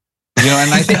Leech.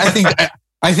 And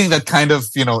I think that kind of,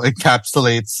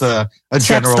 encapsulates a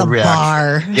general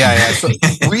reaction. Yeah. So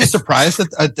were you surprised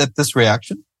at this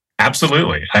reaction?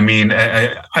 Absolutely. I mean,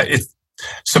 it's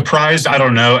surprised. I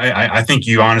don't know. I think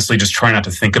you honestly just try not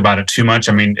to think about it too much.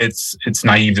 I mean, it's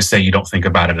naive to say you don't think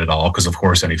about it at all, because of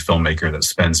course any filmmaker that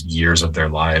spends years of their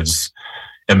lives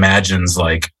imagines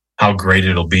like how great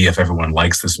it'll be if everyone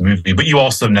likes this movie. But you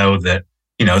also know that,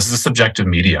 this is a subjective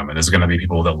medium, and there's going to be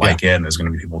people that like it, and there's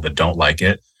going to be people that don't like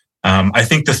it. I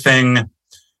think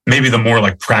maybe the more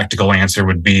like practical answer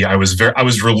would be, I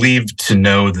was relieved to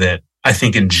know that I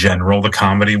think in general the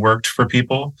comedy worked for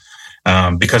people,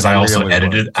 because I also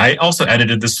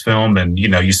edited this film, and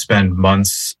you spend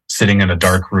months sitting in a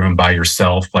dark room by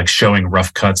yourself, like showing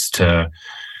rough cuts to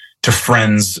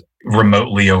friends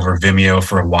remotely over Vimeo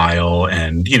for a while,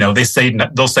 and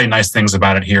they'll say nice things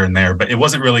about it here and there, but it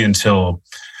wasn't really until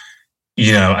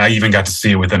I even got to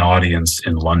see it with an audience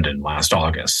in London last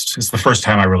August. It's the first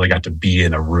time I really got to be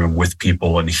in a room with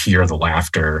people and hear the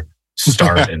laughter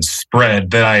start and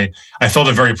spread, that I felt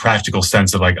a very practical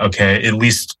sense of like, okay, at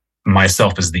least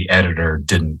myself as the editor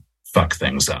didn't fuck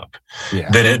things up. Yeah.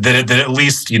 That at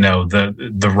least,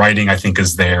 the writing I think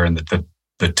is there, and that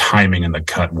the timing and the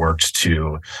cut worked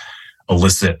to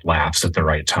elicit laughs at the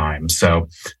right time. So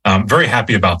I'm very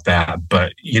happy about that.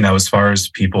 But, as far as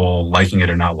people liking it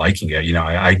or not liking it,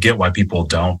 I get why people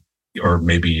don't, or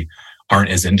maybe aren't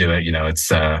as into it. It's,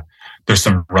 there's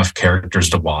some rough characters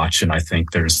to watch. And I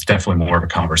think there's definitely more of a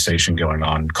conversation going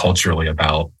on culturally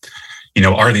about,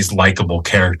 are these likable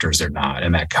characters or not?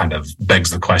 And that kind of begs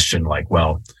the question, like,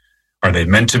 well, are they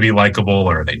meant to be likable,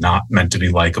 or are they not meant to be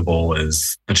likable?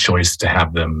 Is the choice to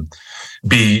have them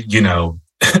be,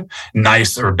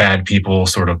 nice or bad people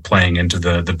sort of playing into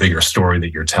the bigger story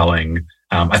that you're telling?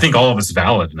 I think all of it's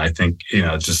valid. And I think,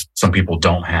 just some people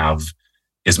don't have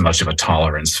as much of a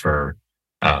tolerance for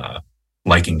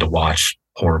liking to watch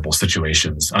horrible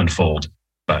situations unfold.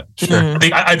 But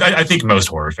I think most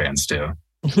horror fans do.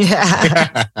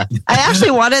 Yeah. I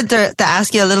actually wanted to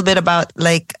ask you a little bit about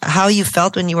like how you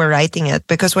felt when you were writing it,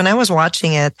 because when I was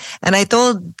watching it, and I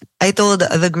told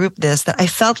the group this, that I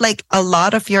felt like a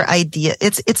lot of your idea,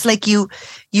 it's like you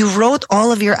wrote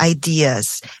all of your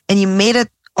ideas and you made it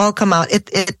all come out.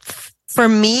 It for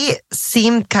me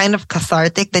seemed kind of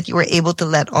cathartic that you were able to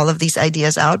let all of these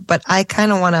ideas out, but I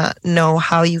kind of want to know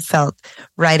how you felt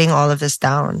writing all of this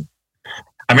down.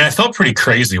 I mean, I felt pretty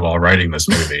crazy while writing this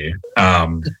movie.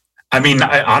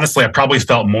 Honestly, I probably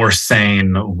felt more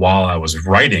sane while I was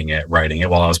writing it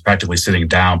while I was practically sitting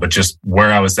down, but just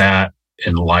where I was at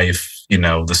in life,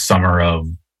 the summer of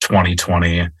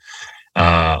 2020,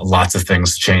 lots of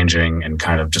things changing, and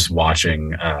kind of just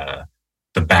watching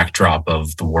the backdrop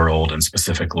of the world, and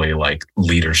specifically like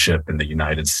leadership in the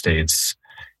United States,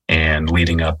 and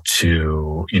leading up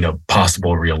to,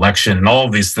 possible reelection, and all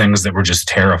of these things that were just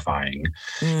terrifying.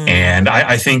 And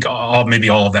I think maybe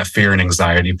all of that fear and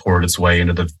anxiety poured its way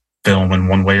into the film in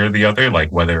one way or the other.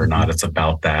 Like whether or not it's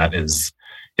about that is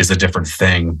a different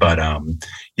thing. But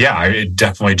it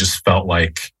definitely just felt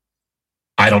like,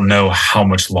 I don't know how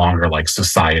much longer like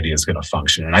society is going to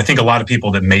function. And I think a lot of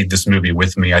people that made this movie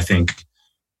with me, I think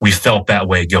we felt that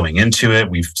way going into it.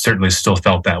 We've certainly still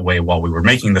felt that way while we were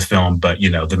making the film, but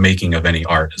the making of any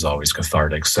art is always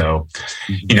cathartic. So,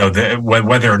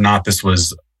 whether or not this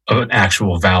was an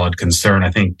actual valid concern, I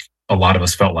think a lot of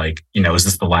us felt like, is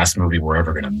this the last movie we're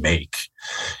ever going to make?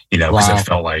 Because it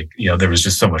felt like, there was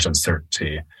just so much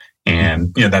uncertainty,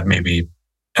 and, that maybe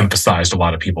emphasized a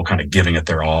lot of people kind of giving it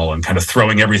their all and kind of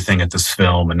throwing everything at this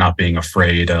film and not being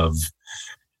afraid of,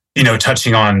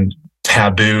 touching on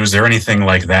taboos or anything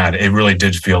like that. It really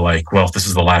did feel like, well, if this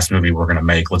is the last movie we're going to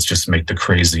make, let's just make the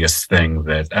craziest thing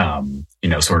that,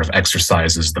 sort of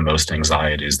exercises the most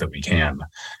anxieties that we can.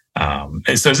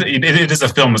 So it is a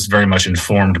film that's very much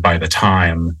informed by the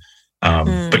time,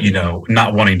 but,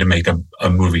 not wanting to make a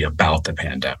movie about the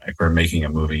pandemic or making a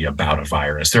movie about a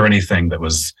virus or anything that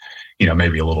was,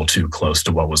 maybe a little too close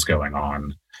to what was going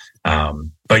on.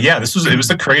 But yeah, it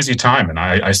was a crazy time, and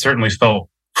I certainly felt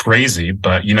crazy.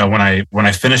 But when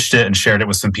I finished it and shared it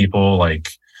with some people, like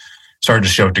started to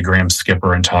show it to Graham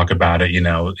Skipper and talk about it,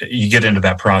 you get into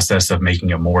that process of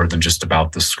making it more than just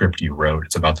about the script you wrote.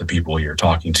 It's about the people you're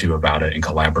talking to about it and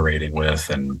collaborating with,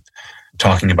 and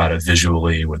talking about it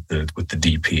visually with the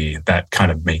DP. That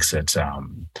kind of makes it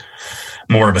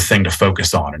more of a thing to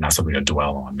focus on and not something to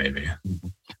dwell on, maybe.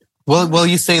 Well,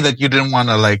 you say that you didn't want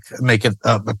to make it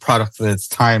a product of its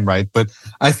time, right? But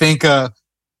I think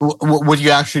what you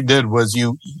actually did was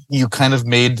you kind of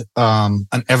made an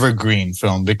evergreen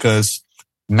film, because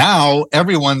now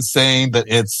everyone's saying that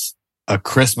it's a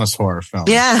Christmas horror film.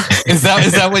 Yeah. Is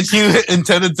that what you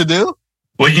intended to do?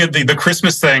 Well, the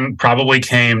Christmas thing probably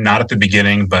came not at the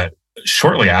beginning, but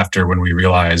shortly after, when we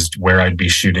realized where I'd be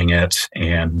shooting it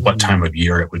and what time of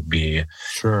year it would be.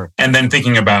 Sure. And then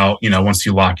thinking about, once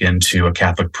you lock into a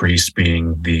Catholic priest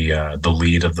being the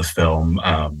lead of the film,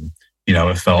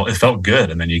 it felt good.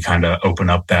 And then you kind of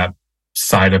open up that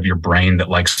side of your brain that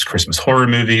likes Christmas horror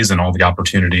movies and all the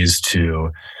opportunities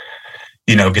to,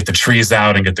 get the trees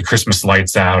out and get the Christmas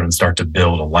lights out and start to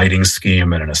build a lighting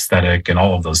scheme and an aesthetic and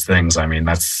all of those things. I mean,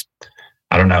 I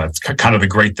don't know. It's kind of the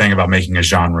great thing about making a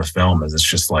genre film is it's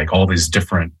just like all these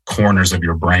different corners of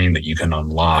your brain that you can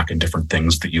unlock and different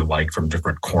things that you like from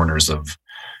different corners of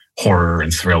horror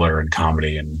and thriller and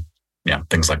comedy and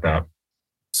things like that.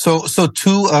 So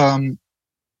two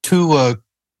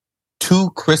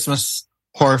Christmas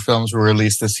horror films were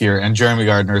released this year, and Jeremy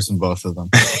Gardner's in both of them.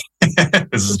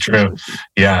 This is true.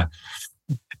 Yeah.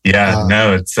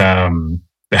 No, it's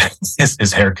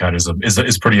his haircut is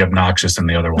pretty obnoxious in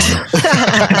the other one.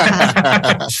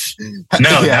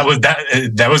 No,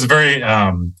 that was very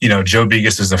Joe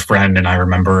Begas is a friend, and I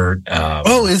remember.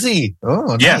 Oh, is he?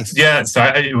 Oh, nice. Yeah. So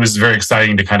it was very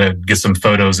exciting to kind of get some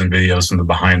photos and videos from the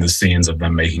behind the scenes of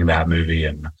them making that movie,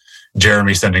 and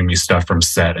Jeremy sending me stuff from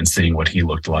set and seeing what he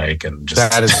looked like, and just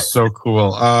that is so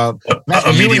cool. Matt,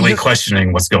 immediately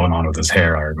questioning what's going on with his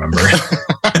hair. I remember.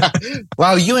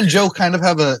 Wow, you and Joe kind of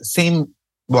have a same.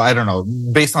 Well, I don't know,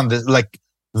 based on the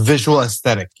visual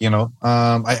aesthetic.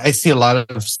 I see a lot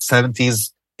of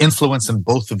 70s influence in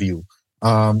both of you.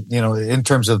 In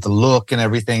terms of the look and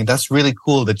everything. That's really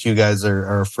cool that you guys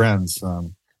are friends.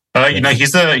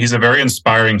 He's a very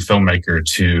inspiring filmmaker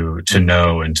to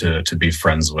know and to be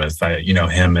friends with.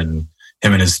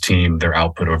 Him and his team, their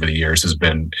output over the years has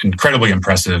been incredibly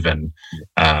impressive. And,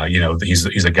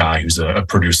 he's a guy who's a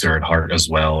producer at heart as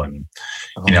well. And,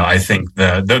 I think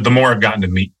the more I've gotten to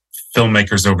meet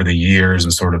filmmakers over the years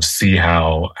and sort of see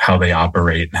how they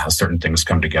operate and how certain things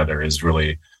come together has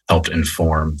really helped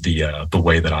inform the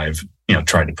way that I've,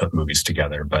 tried to put movies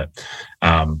together. But,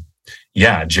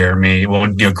 Jeremy,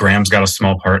 Graham's got a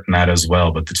small part in that as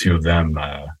well, but the two of them,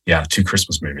 two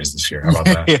Christmas movies this year. How about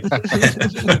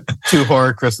that? Two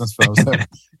horror Christmas films.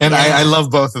 And I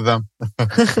love both of them. I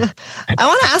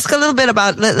want to ask a little bit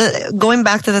about going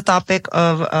back to the topic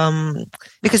of,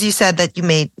 because you said that you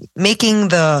making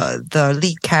the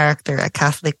lead character a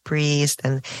Catholic priest,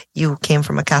 and you came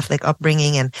from a Catholic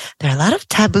upbringing, and there are a lot of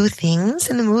taboo things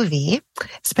in the movie,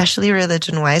 especially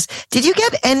religion-wise. Did you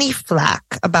get any flack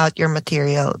about your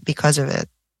material because of it?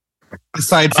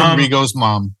 Aside from Rigo's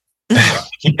mom.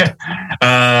 Yeah.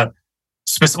 I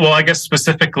guess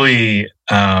specifically,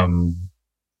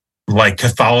 like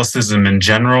Catholicism in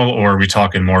general, or are we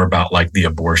talking more about like the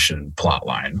abortion plot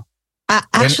line?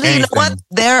 Actually, you know what?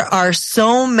 There are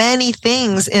so many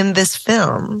things in this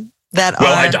film that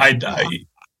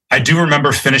I do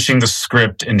remember finishing the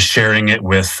script and sharing it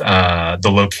with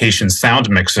the location sound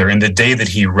mixer. And the day that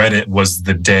he read it was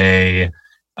the day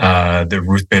that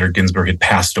Ruth Bader Ginsburg had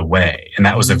passed away. And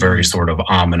that was a very sort of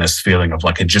ominous feeling of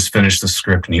like, had just finished the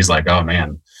script. And he's like, oh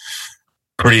man,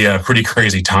 pretty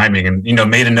crazy timing. And,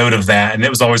 made a note of that. And it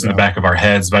was always in the back of our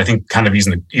heads. But I think kind of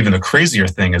even the crazier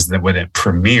thing is that when it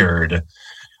premiered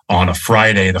on a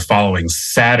Friday, the following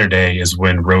Saturday is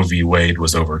when Roe v. Wade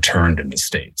was overturned in the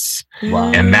States.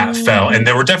 Wow. And that fell. And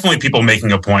there were definitely people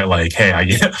making a point like, hey,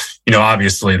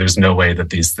 obviously there's no way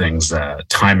that these things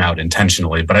time out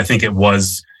intentionally. But I think it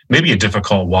was maybe a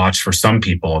difficult watch for some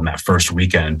people in that first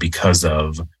weekend because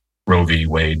of Roe v.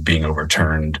 Wade being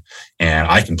overturned. And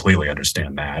I completely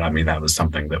understand that. I mean, that was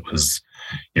something that was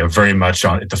very much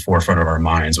at the forefront of our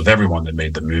minds with everyone that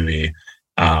made the movie.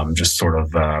 Just sort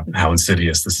of how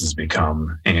insidious this has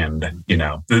become. And,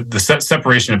 the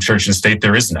separation of church and state,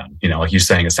 there is none. Like you're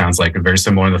saying, it sounds like very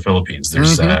similar in the Philippines.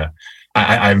 There's,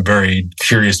 I'm very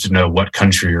curious to know what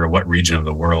country or what region of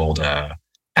the world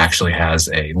actually has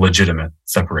a legitimate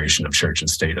separation of church and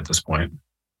state at this point.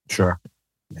 Sure.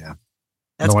 Yeah.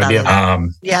 That's no idea.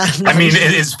 Yeah. I mean,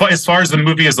 as far as the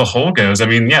movie as a whole goes, I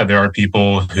mean, yeah, there are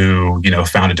people who,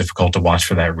 found it difficult to watch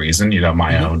for that reason.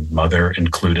 My own mother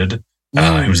included.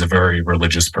 Who's a very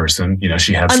religious person.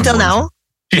 She had until now.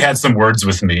 She had some words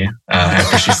with me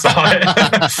after she saw it,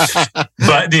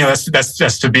 but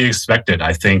that's to be expected.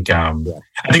 I think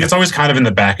it's always kind of in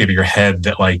the back of your head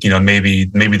that maybe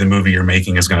the movie you're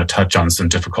making is going to touch on some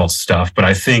difficult stuff. But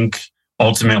I think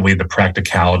ultimately the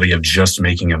practicality of just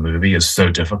making a movie is so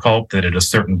difficult that at a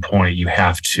certain point you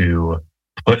have to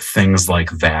put things like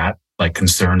that, like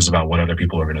concerns about what other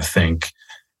people are going to think,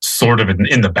 sort of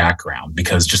in the background,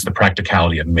 because just the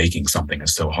practicality of making something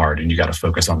is so hard and you got to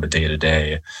focus on the day to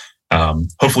day.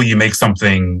 Hopefully you make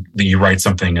something, that you write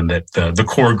something and that the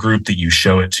core group that you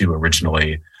show it to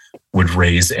originally would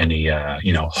raise any,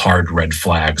 hard red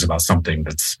flags about something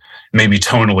that's maybe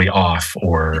tonally off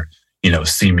or,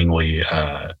 seemingly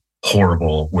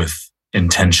horrible with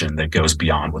intention that goes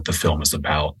beyond what the film is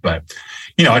about. But,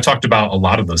 I talked about a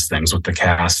lot of those things with the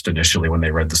cast initially when they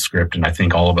read the script. And I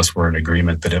think all of us were in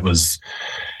agreement that it was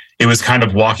kind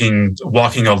of walking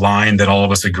a line that all of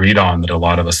us agreed on, that a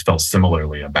lot of us felt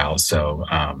similarly about. So,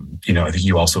 I think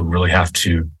you also really have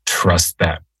to trust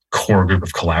that core group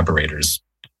of collaborators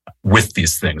with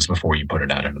these things before you put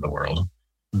it out into the world.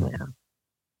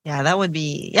 Yeah, that would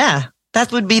be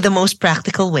the most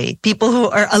practical way. People who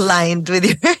are aligned with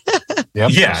you.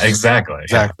 Yep. Yeah, exactly.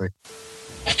 Exactly.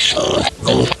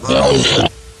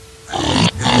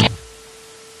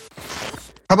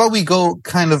 How about we go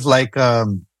kind of like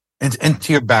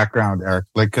into your background, Eric?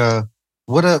 Like,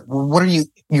 what are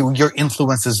your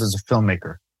influences as a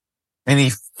filmmaker?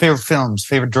 Any favorite films,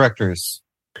 favorite directors?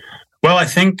 Well, I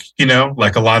think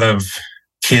like a lot of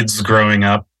kids growing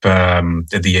up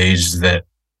at the age that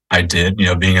I did,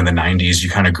 being in the 90s, you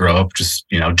kind of grow up just,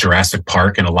 Jurassic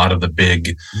Park and a lot of the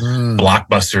big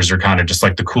blockbusters are kind of just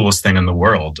like the coolest thing in the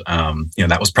world.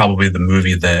 That was probably the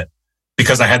movie that,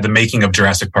 because I had the making of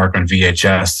Jurassic Park on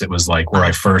VHS, it was like where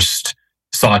I first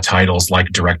saw titles like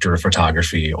director of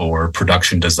photography or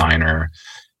production designer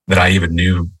that I even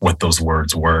knew what those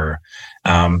words were.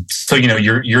 So,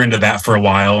 you're into that for a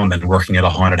while, and then working at a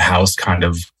haunted house kind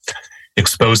of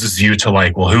exposes you to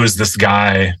like, well, who is this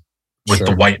guy with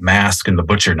the white mask and the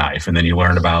butcher knife? And then you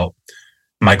learn about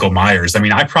Michael Myers. I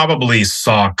mean, I probably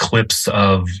saw clips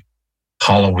of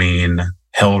Halloween,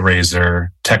 Hellraiser,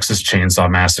 Texas Chainsaw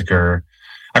Massacre.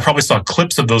 I probably saw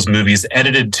clips of those movies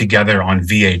edited together on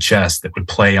VHS that would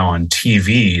play on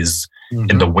TVs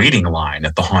in the waiting line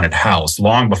at the haunted house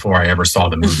long before I ever saw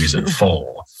the movies in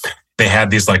full. They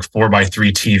had these like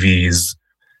 4x3 TVs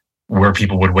where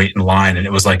people would wait in line, and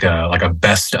it was like a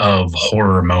best of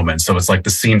horror moment. So it's like the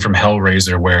scene from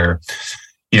Hellraiser where,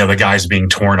 the guy's being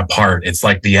torn apart. It's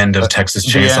like the end of Texas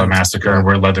Chainsaw Massacre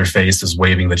where Leatherface is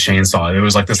waving the chainsaw. It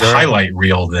was like this highlight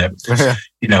reel that,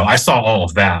 I saw all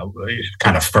of that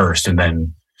kind of first, and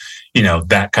then,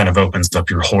 that kind of opens up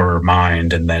your horror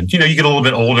mind. And then, you get a little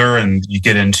bit older and you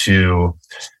get into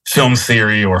film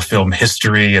theory or film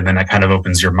history, and then that kind of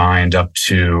opens your mind up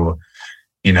to,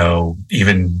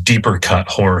 even deeper cut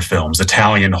horror films,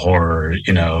 Italian horror,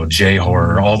 J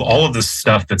horror, all of this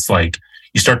stuff that's like,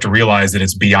 you start to realize that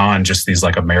it's beyond just these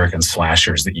like American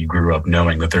slashers that you grew up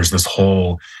knowing, that there's this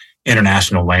whole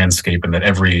international landscape, and that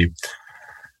every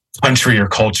country or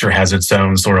culture has its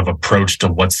own sort of approach to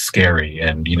what's scary.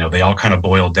 And, they all kind of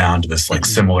boil down to this like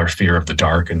similar fear of the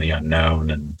dark and the unknown.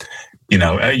 And,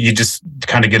 you just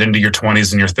kind of get into your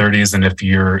 20s and your 30s. And if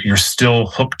you're still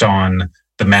hooked on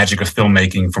the magic of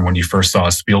filmmaking from when you first saw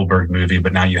a Spielberg movie,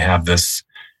 but now you have this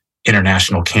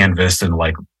international canvas and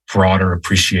like broader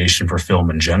appreciation for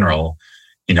film in general,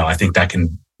 I think that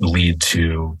can lead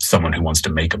to someone who wants to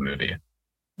make a movie.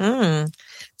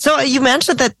 So you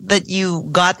mentioned that you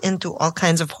got into all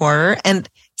kinds of horror, and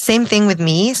same thing with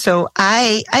me. So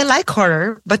I like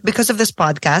horror, but because of this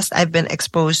podcast, I've been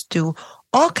exposed to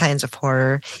all kinds of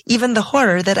horror, even the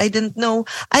horror that I didn't know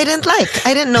I didn't like.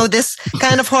 I didn't know this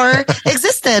kind of horror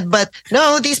existed, but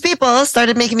no, these people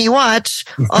started making me watch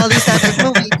all these types of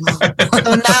movies.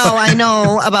 So now I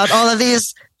know about all of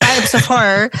these types of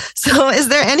horror. So is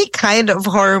there any kind of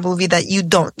horror movie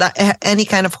any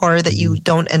kind of horror that you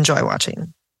don't enjoy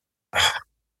watching?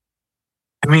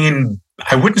 I mean,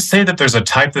 I wouldn't say that there's a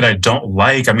type that I don't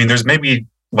like. I mean, there's maybe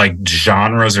like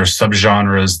genres or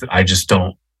subgenres that I just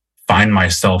don't find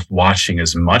myself watching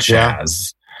as much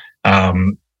as.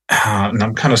 And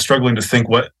I'm kind of struggling to think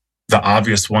what the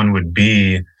obvious one would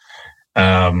be.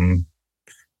 I mean,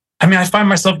 I find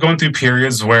myself going through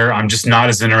periods where I'm just not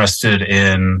as interested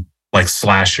in like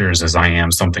slashers as I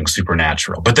am something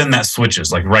supernatural. But then that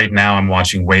switches. Like right now I'm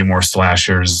watching way more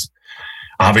slashers,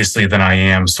 obviously, than I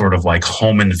am sort of like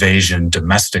home invasion,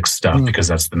 domestic stuff, because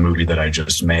that's the movie that I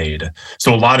just made.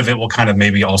 So a lot of it will kind of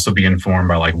maybe also be informed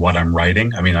by like what I'm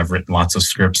writing. I mean, I've written lots of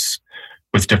scripts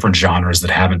with different genres that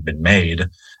haven't been made.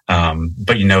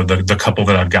 But, you know, the couple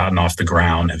that I've gotten off the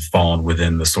ground have fallen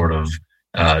within the sort of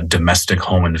domestic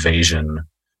home invasion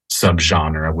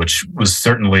subgenre, which was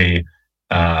certainly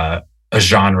a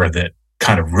genre that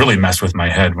kind of really messed with my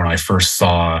head when I first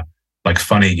saw like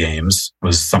Funny Games.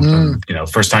 Was something, you know,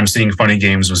 first time seeing Funny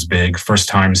Games was big. First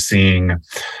time seeing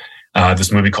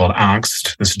this movie called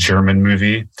Angst, this German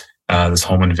movie, this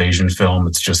home invasion film.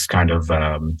 It's just kind of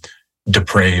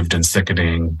depraved and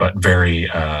sickening, but very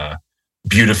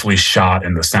beautifully shot,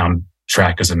 and the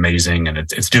soundtrack is amazing, and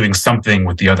it's doing something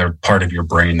with the other part of your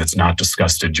brain that's not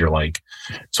disgusted. You're like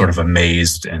sort of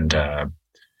amazed and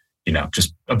you know,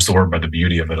 just absorbed by the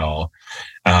beauty of it all.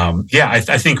 I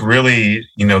think really,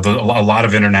 you know, a lot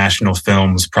of international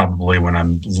films, probably when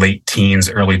I'm late teens,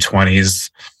 early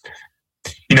 20s,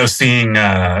 you know, seeing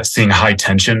High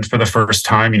Tension for the first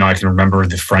time. You know, I can remember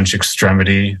The French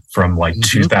Extremity from like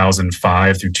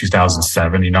 2005 through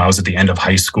 2007. You know, I was at the end of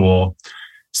high school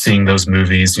seeing those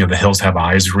movies. You know, The Hills Have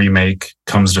Eyes remake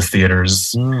comes to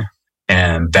theaters,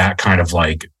 and that kind of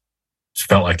like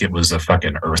felt like it was a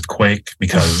fucking earthquake,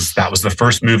 because that was the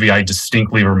first movie I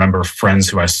distinctly remember friends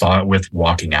who I saw it with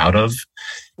walking out of.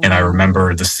 And I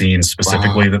remember the scene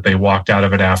specifically that they walked out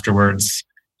of it afterwards.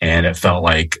 And it felt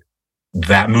like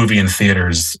that movie in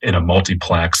theaters in a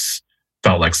multiplex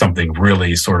felt like something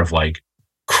really sort of like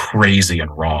crazy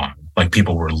and wrong. Like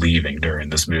people were leaving during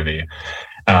this movie.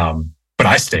 But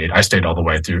I stayed all the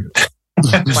way through.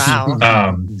 Wow.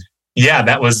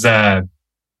 That was,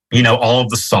 you know, all of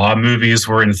the Saw movies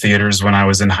were in theaters when I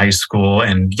was in high school.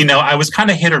 And, you know, I was kind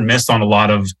of hit or miss on a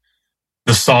lot of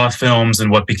the Saw films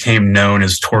and what became known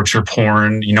as torture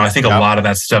porn. You know, I think a lot of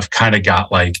that stuff kind of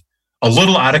got like a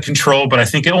little out of control, but I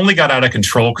think it only got out of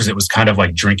control because it was kind of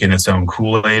like drinking its own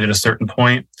Kool-Aid at a certain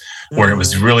point, where it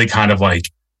was really kind of like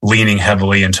leaning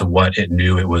heavily into what it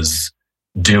knew it was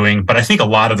doing. But I think a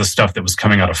lot of the stuff that was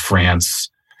coming out of France,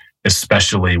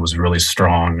 especially, was really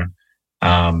strong.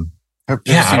 I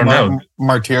don't know.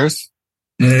 Martyrs?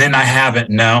 And I haven't.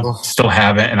 No, still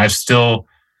haven't. And I've still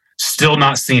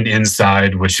not seen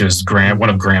Inside, which is one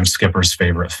of Graham Skipper's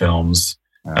favorite films.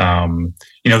 You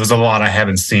know, there's a lot I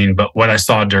haven't seen, but what I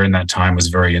saw during that time was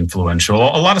very influential.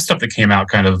 A lot of stuff that came out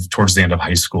kind of towards the end of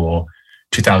high school,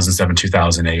 2007,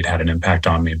 2008, had an impact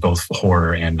on me, both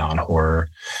horror and non-horror.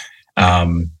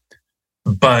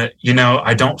 But, you know,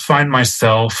 I don't find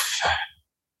myself...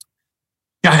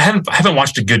 Yeah, I haven't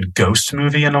watched a good ghost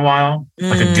movie in a while,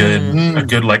 like a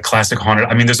good like classic haunted.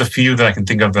 I mean, there's a few that I can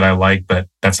think of that I like, but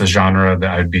that's a genre that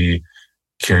I'd be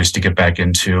curious to get back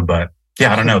into. But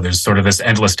yeah, I don't know. There's sort of this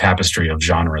endless tapestry of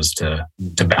genres to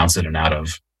bounce in and out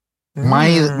of.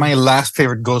 My last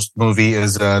favorite ghost movie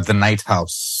is The Night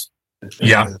House.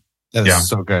 Yeah, that's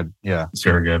so good. Yeah, it's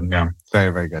very good. Yeah,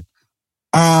 very, very good.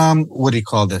 What do you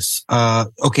call this?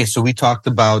 Okay, so we talked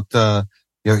about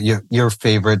your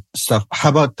favorite stuff. How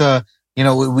about you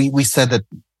know, we said that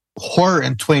horror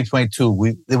in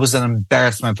 2022, it was an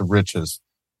embarrassment of riches.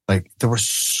 Like there were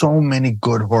so many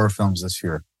good horror films this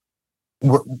year.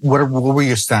 What were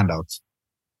your standouts?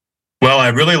 Well, I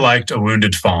really liked A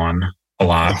Wounded Fawn a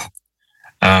lot.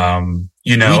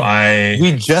 You know,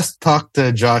 we just talked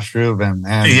to Josh Rubin,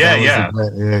 and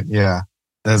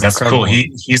that's cool.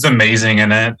 He's amazing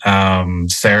in it.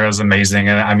 Sarah's amazing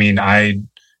in it. I mean, I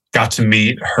got to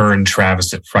meet her and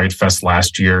Travis at Fright Fest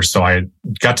last year, so I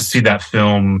got to see that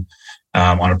film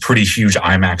on a pretty huge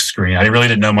IMAX screen. I really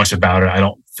didn't know much about it. I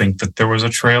don't think that there was a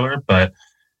trailer, but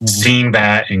seeing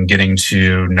that and getting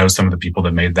to know some of the people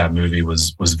that made that movie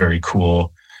was very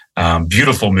cool.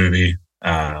 Beautiful movie.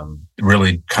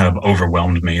 Really kind of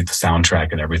overwhelmed me, the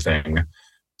soundtrack and everything.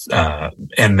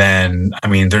 And then, I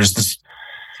mean, there's this,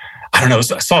 I don't know.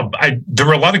 There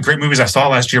were a lot of great movies I saw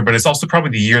last year, but it's also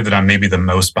probably the year that I'm maybe the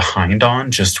most behind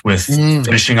on, just with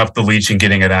finishing up The Leech and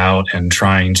getting it out and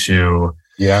trying to,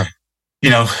 you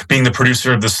know, being the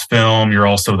producer of this film. You're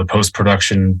also the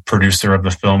post-production producer of the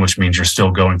film, which means you're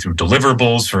still going through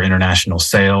deliverables for international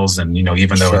sales. And, you know,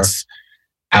 even though it's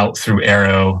out through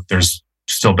Arrow, there's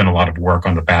still been a lot of work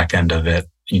on the back end of it,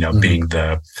 being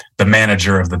the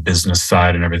manager of the business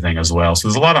side and everything as well. So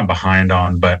there's a lot I'm behind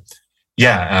on, but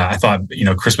yeah, I thought,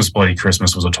 Christmas Bloody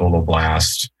Christmas was a total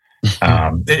blast.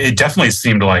 It definitely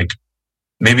seemed like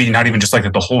maybe not even just like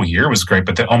that the whole year was great,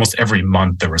 but that almost every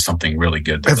month there was something really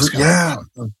good.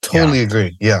 Totally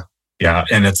agree. Yeah. Yeah.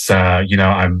 And it's,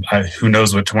 who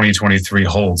knows what 2023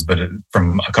 holds, but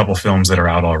from a couple films that are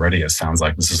out already, it sounds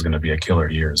like this is going to be a killer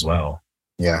year as well.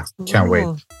 Yeah. Can't wait.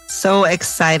 So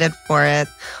excited for it.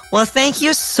 Well, thank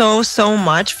you so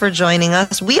much for joining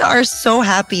us. We are so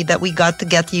happy that we got to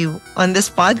get you on this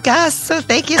podcast. So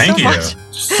thank you so much.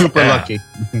 Super lucky.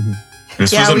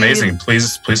 This was amazing.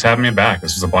 Please have me back.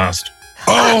 This was a blast.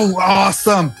 Oh,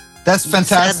 awesome. That's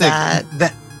fantastic.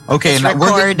 Okay, it's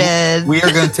recorded. We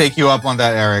are going to take you up on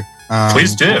that, Eric.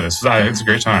 Please do. It's a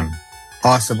great time.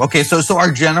 Awesome. Okay, so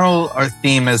our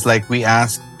theme is like we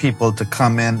ask people to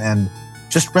come in and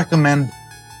just recommend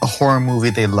a horror movie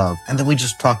they love, and then we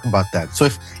just talk about that. So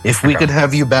if we could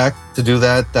have you back to do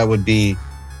that, that would be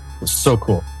so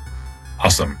cool.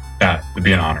 Awesome. That would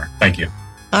be an honor. Thank you.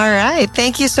 All right.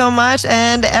 Thank you so much.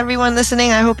 And everyone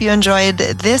listening, I hope you enjoyed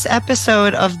this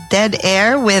episode of Dead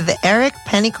Air with Eric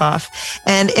Pennycoff.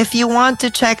 And if you want to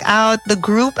check out the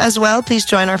group as well, please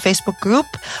join our Facebook group.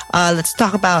 Let's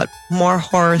talk about more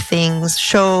horror things,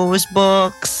 shows,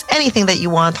 books, anything that you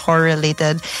want horror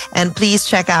related. And please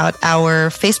check out our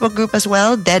Facebook group as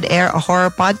well, Dead Air, a horror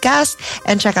podcast.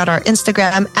 And check out our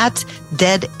Instagram at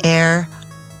Dead Air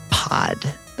Pod.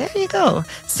 There you go.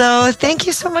 So thank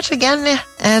you so much again.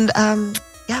 And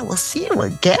we'll see you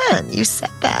again. You said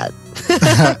that.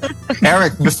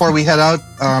 Eric, before we head out,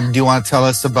 do you want to tell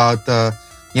us about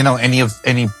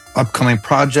any upcoming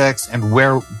projects and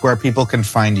where people can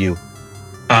find you?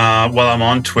 Well, I'm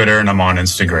on Twitter and I'm on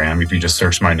Instagram. If you just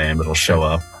search my name, it'll show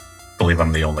up. I believe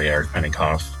I'm the only Eric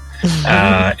Pennycoff.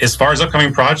 As far as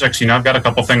upcoming projects, I've got a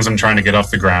couple things I'm trying to get off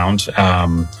the ground.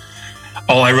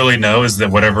 All I really know is that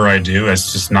whatever I do,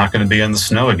 it's just not going to be in the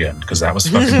snow again, because that was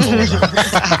fucking cold.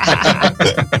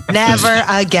 Never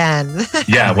again.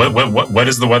 Yeah. What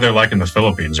is the weather like in the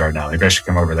Philippines right now? Maybe I should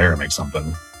come over there and make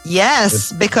something.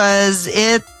 Yes, because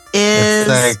it is...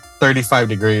 It's like 35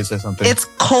 degrees or something. It's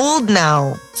cold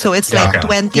now. So it's like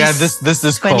 20... Yeah, this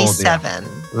is 27.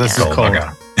 Cold. Yeah. This is cold. Okay.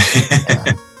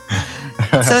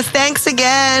 So thanks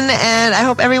again, and I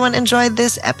hope everyone enjoyed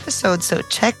this episode. So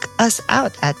check us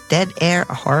out at Dead Air,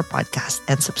 a horror podcast,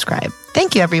 and subscribe.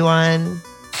 Thank you, everyone.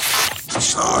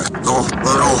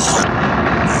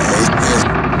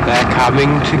 They're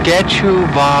coming to get you,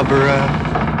 Barbara.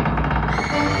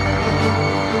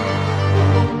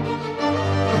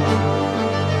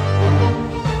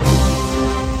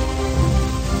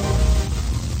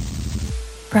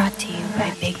 Brought to you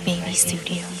by Big Baby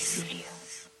Studios.